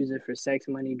 So if you use it for sex,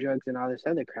 money, drugs, and all this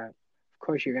other crap, of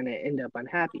course you're going to end up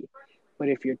unhappy. But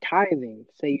if you're tithing,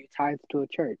 say you tithe to a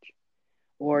church,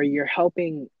 or you're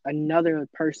helping another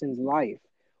person's life,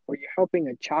 or you're helping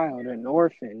a child, an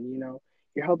orphan,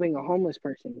 you're helping a homeless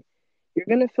person, you're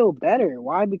going to feel better.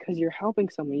 Why? Because you're helping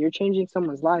someone, you're changing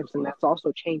someone's lives, and that's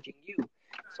also changing you.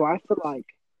 So I feel like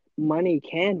money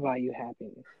can buy you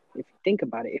happiness if you think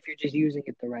about it, if you're just using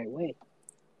it the right way.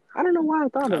 I don't know why I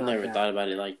thought it I've like never that. thought about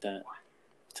it like that.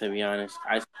 To be honest,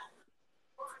 I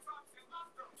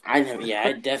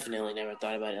definitely never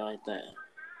thought about it like that.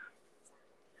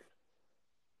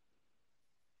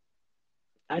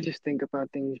 I just think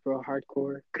about things, bro,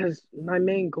 hardcore. Because my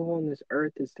main goal on this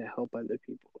earth is to help other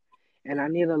people. And I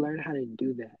need to learn how to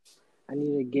do that. I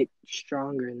need to get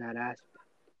stronger in that aspect.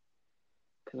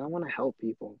 Because I want to help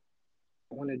people.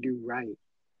 I want to do right.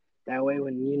 That way,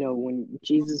 when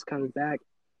Jesus comes back,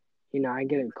 I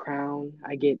get a crown.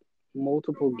 I get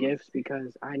multiple gifts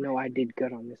because I know I did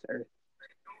good on this earth.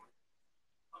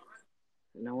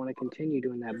 And I want to continue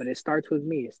doing that. But it starts with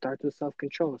me. It starts with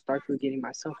self-control. It starts with getting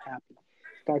myself happy.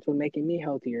 It starts with making me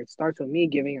healthier. It starts with me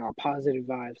giving out positive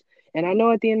vibes. And I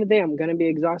know at the end of the day, I'm going to be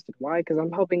exhausted. Why? Because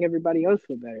I'm helping everybody else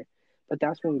feel better. But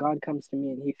that's when God comes to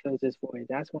me and he fills this void.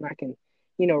 That's when I can,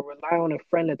 rely on a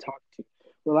friend to talk to.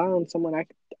 Rely on someone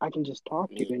I can just talk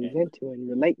to and Yeah. vent to and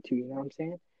relate to. You know what I'm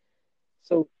saying?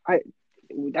 So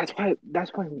that's why, a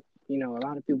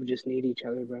lot of people just need each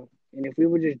other, bro. And if we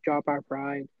would just drop our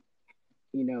pride,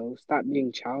 stop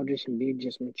being childish and be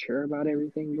just mature about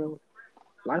everything, bro,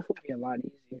 life would be a lot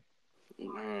easier.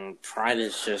 Pride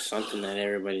is just something that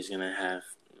everybody's gonna have.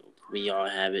 We all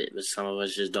have it, but some of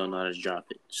us just don't know how to drop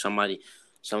it. Some of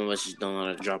us just don't know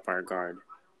how to drop our guard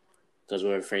because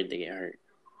we're afraid to get hurt.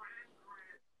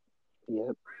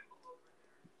 Yep,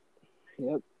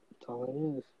 yep, that's all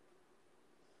it is.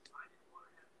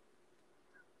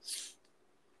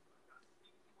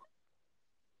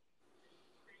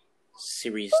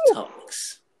 Serious Whew.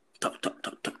 talks. Talk.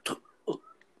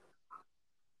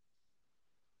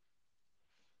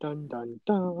 Dun dun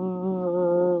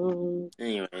dun.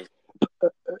 Anyways,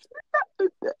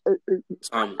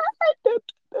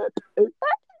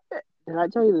 Did I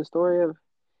tell you the story of?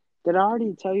 Did I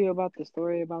already tell you about the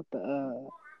story about the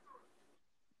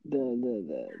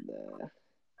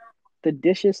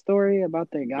dishes story about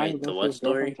the guy who wait, the goes to what his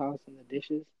girlfriend's story? house and the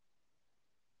dishes?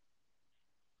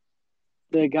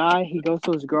 The guy, he goes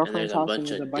to his And there's girlfriend's a house and bunch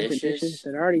there's a of bunch of dishes. dishes.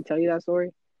 Did I already tell you that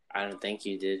story? I don't think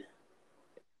you did.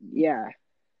 Yeah,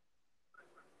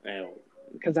 Oh,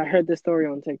 because I heard this story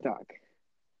on TikTok.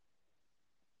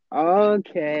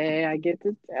 Okay, I get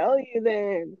to tell you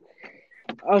then.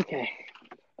 Okay,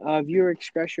 viewer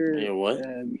express your what?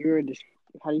 viewer.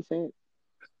 How do you say it?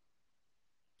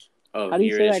 Oh, How do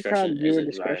you viewer say that crowd? discretion is Viewer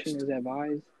discretion advised. is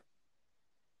advised.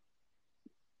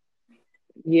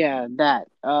 Yeah, that.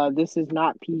 This is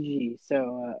not PG.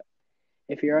 So,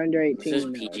 if you're under This is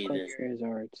 18, PG close then. your ears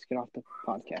or just get off the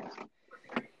podcast.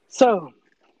 So,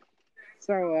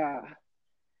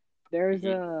 there's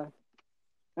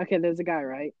Mm-hmm. there's a guy,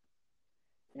 right?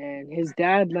 And his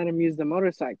dad let him use the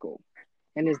motorcycle.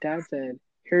 And his dad said,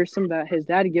 "Here's some." His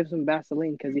dad gives him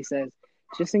Vaseline because he says,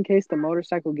 just in case the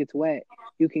motorcycle gets wet,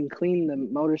 you can clean the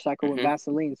motorcycle with Mm-hmm.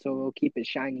 Vaseline, so it'll keep it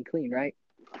shiny clean, right?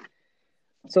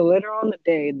 So later on the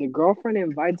day, the girlfriend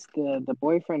invites the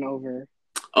boyfriend over,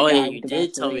 the Oh yeah, guy you with the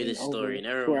did tell me Vaseline, this story. over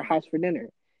Never to her mind. house for dinner.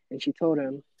 And she told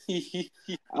him, You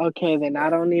 "Okay, then I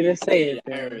don't need to say did. it I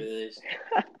remember then." this.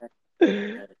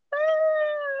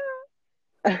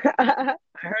 I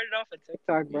heard it off of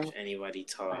TikTok, If bro. anybody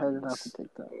I heard it off of talks,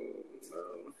 TikTok.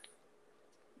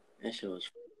 that shit was.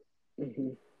 Mm-hmm.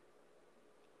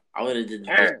 I would have did the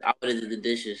dish. I would have did the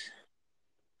dishes.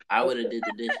 I would have did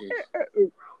the dishes.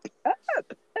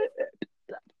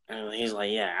 And he's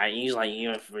like, yeah. He's like,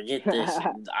 you forget this.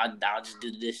 I'll just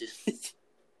do the dishes.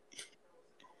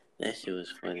 That shit was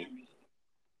funny.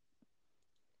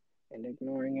 And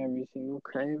ignoring every single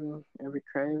craving, every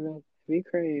craving,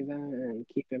 and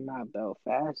keeping my belt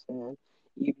fastened.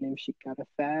 Even if she got a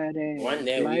fat One ass,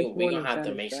 day life we more gonna than have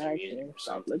to make some music satisfaction. or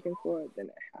Stop something. looking for it, then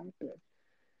it happens.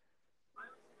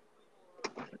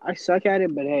 I suck at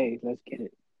it, but hey, let's get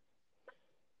it.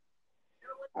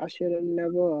 I should have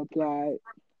never applied.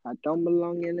 I don't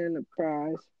belong in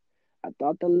enterprise. I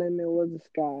thought the limit was the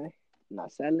sky.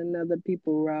 Not selling other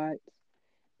people rights.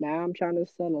 Now I'm trying to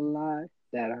sell a lie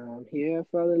that I'm here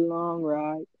for the long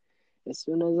ride. As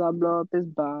soon as I blow up, it's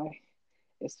bye.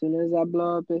 As soon as I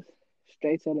blow up, it's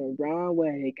straight to the wrong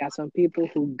way. Got some people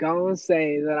who gon'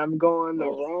 say that I'm going the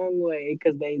Oh, wrong way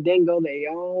because they didn't go their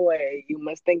own way. You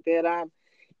must think that I'm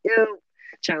you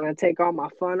trying to take all my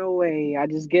fun away. I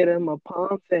just get them a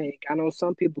pump fake. I know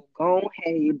some people gon'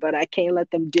 hate, but I can't let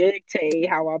them dictate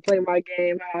how I play my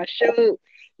game, how I shoot.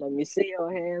 Let me see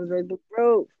your hands raise the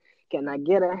roof. Can I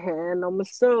get a hand on my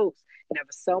suits? Never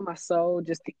sell my soul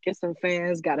just to get some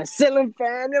fans. Got a ceiling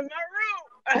fan in my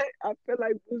room. I feel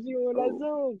like Boosie when I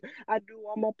oh, zoom. I do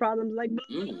all my problems like mm,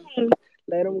 balloons.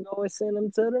 Let them go and send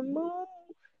them to the moon.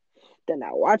 Then I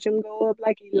watch him go up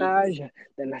like mm. Elijah.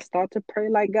 Then I start to pray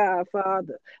like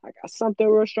Godfather. I got something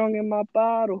real strong in my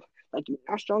bottle. Like you're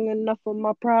not strong enough for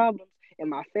my problems. And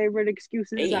my favorite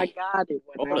excuse is I Hey, got it.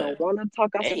 When hold I on. don't want to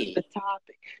talk, I switch the Hey,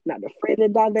 topic. Not afraid to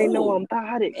die, they know oh, I'm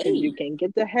about it. Cause you hey, can't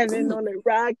get to heaven mm, on a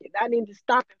rocket. I need to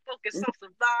stop and focus mm, on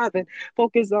surviving.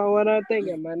 Focus on what I think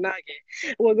in my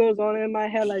noggin. What goes on in my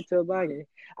head like toboggan.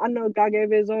 I know God gave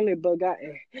his only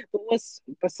begotten.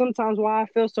 But sometimes why I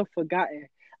feel so forgotten.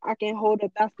 I can hold a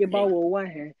basketball hey. with one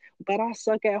hand, but I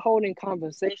suck at holding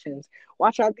conversations.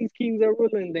 Watch out, these kings are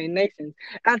ruling their nations.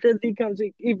 After the comes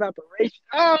evaporation.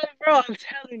 Oh, bro, I'm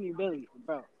telling you, Billy,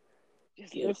 bro,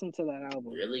 just You listen to that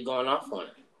album. really going off on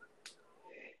it.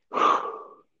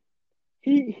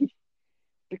 he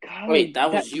because Wait,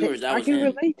 that that, was yours. That I was can him.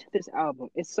 relate to this album.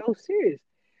 It's so serious.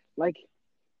 Like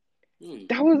Hmm.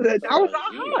 that I thought that was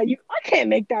was you. aha. I can't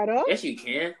make that up. Yes, you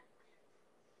can.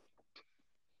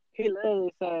 He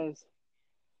literally says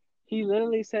He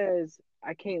literally says,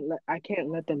 I can't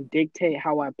let them dictate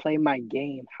how I play my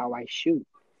game, how I shoot."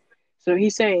 So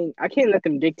he's saying I can't let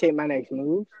them dictate my next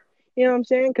moves. You know what I'm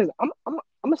saying? Because I'm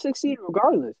gonna succeed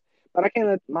regardless. But I can't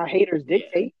let my haters Yeah.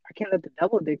 dictate. I can't let the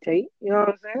devil dictate. You know what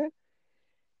I'm saying?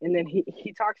 And then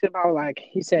he talks about like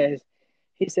he says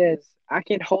I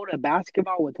can hold a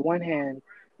basketball with one hand,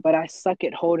 but I suck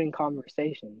at holding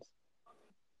conversations.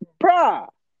 Bruh,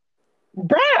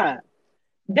 bruh,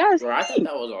 that's Bro, I thought deep.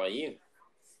 that was all you.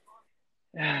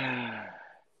 Heck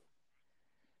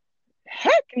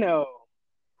no.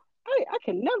 I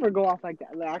can never go off like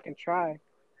that. Like, I can try.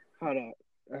 Hold up.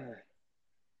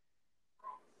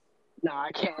 No,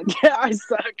 I can't. I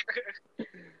suck.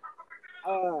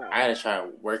 Uh, I had to try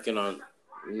working on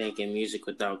making music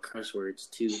without curse words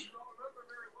too.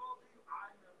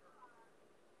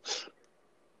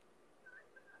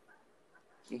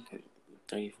 Okay,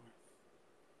 34.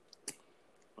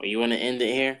 Oh, you want to end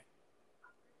it here?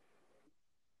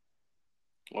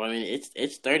 Well, I mean,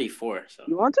 it's 34, so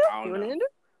you want to? I You don't want to know. end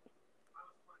it?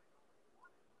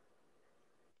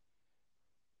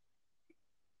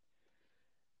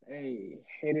 Hey,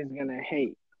 haters gonna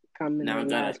hate. Coming Now I in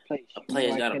gotta last place. a You know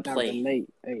player's I gotta cannot play. relate.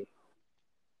 Hey,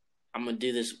 I'm gonna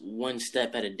do this one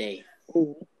step at a day.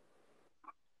 ooh,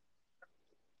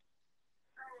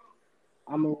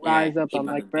 I'm gonna Yeah, rise up. he I'm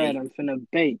about to like bread. bake. I'm finna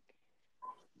bake.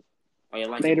 Oh, you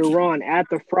like a Later cake? on, at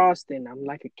the frosting, I'm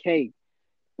like a cake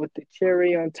with the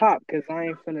cherry on top. Cause I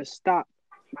ain't finna stop.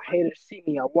 My haters see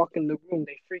me. I walk in the room.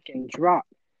 They freaking drop.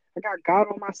 I got God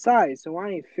on my side, so I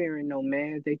ain't fearing no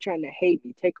man. They trying to hate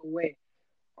me, take away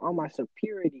all my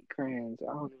superiority crayons.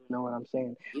 I don't even know what I'm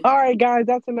saying. You All right, guys,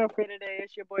 that's enough for today.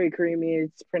 It's your boy Creamy.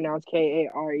 It's pronounced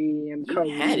Karem,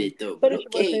 you had Kareem. it though, But but it's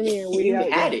your boy okay, Creamy, and we you out.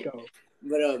 had Let's it. go.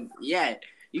 But yeah,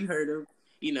 you heard him.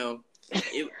 You know,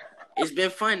 it it's been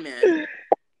fun, man.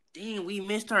 Dang, we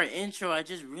missed our intro. I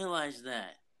just realized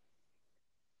that.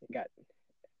 Got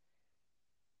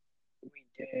we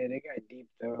did. It got deep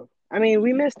though. I mean,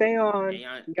 we missed Aeon.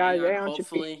 Aeon, Guys, Aeon. Aeon should be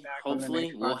Hopefully, back on the hopefully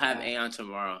next we'll have podcast. Aeon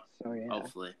tomorrow. So yeah,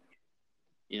 Hopefully,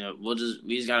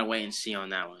 we just gotta wait and see on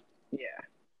that one. yeah,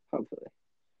 hopefully.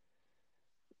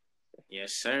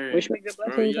 Yes, sir. Wish me good Bro,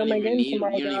 blessings on my game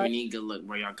tomorrow, you don't even guys. need good luck,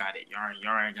 bro. Y'all got it. Y'all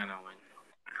already gonna win.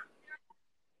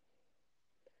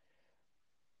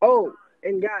 Oh,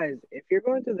 and guys, if you're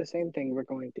going through the same thing we're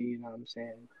going through, you know what I'm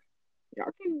saying?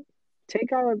 Y'all can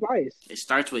take our advice. It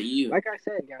starts with you. Like I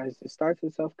said, guys, it starts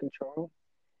with self control.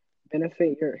 It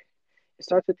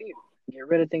starts with you. Get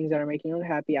rid of things that are making you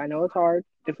unhappy. I know it's hard,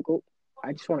 difficult.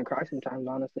 I just want to cry sometimes,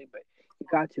 honestly, but you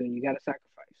got to, and you got to sacrifice.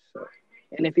 So,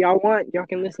 and if y'all want, y'all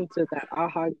can listen to that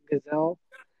Aha Gazelle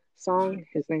song.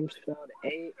 His name's spelled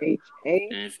AHA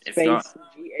And if y'all space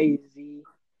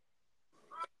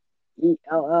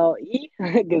GAZELLE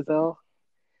Gazelle.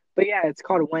 But yeah, it's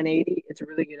called 180. It's a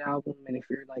really good album, and if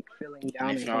you're like feeling and down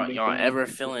if and don't be y'all feeling ever good,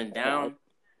 listen feeling to that album. down,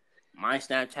 my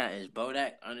Snapchat is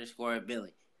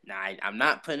Bodak_Billy. Now I'm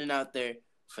not putting it out there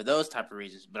for those type of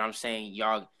reasons, but I'm saying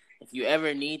y'all, if you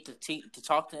ever need to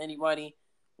talk to anybody,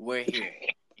 we're here.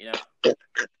 You know.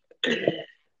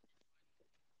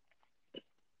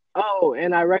 Oh,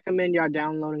 and I recommend y'all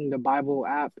downloading the Bible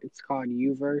app. It's called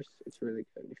YouVerse. It's really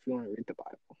good if you want to read the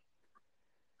Bible.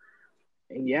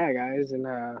 And yeah, guys, and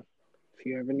if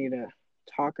you ever need a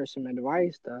talk or some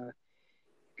advice, you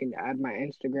can add my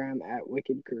Instagram at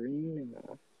Wicked Kareem, and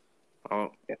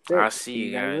Oh, that's I'll it. see See you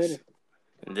you guys guys. later.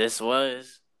 This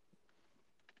was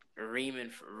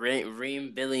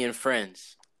Reem, Billy, and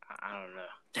Friends. I don't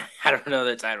know. I don't know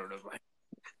the title of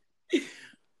it.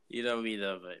 You know me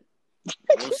though, but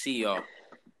we'll see y'all.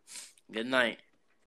 Good night.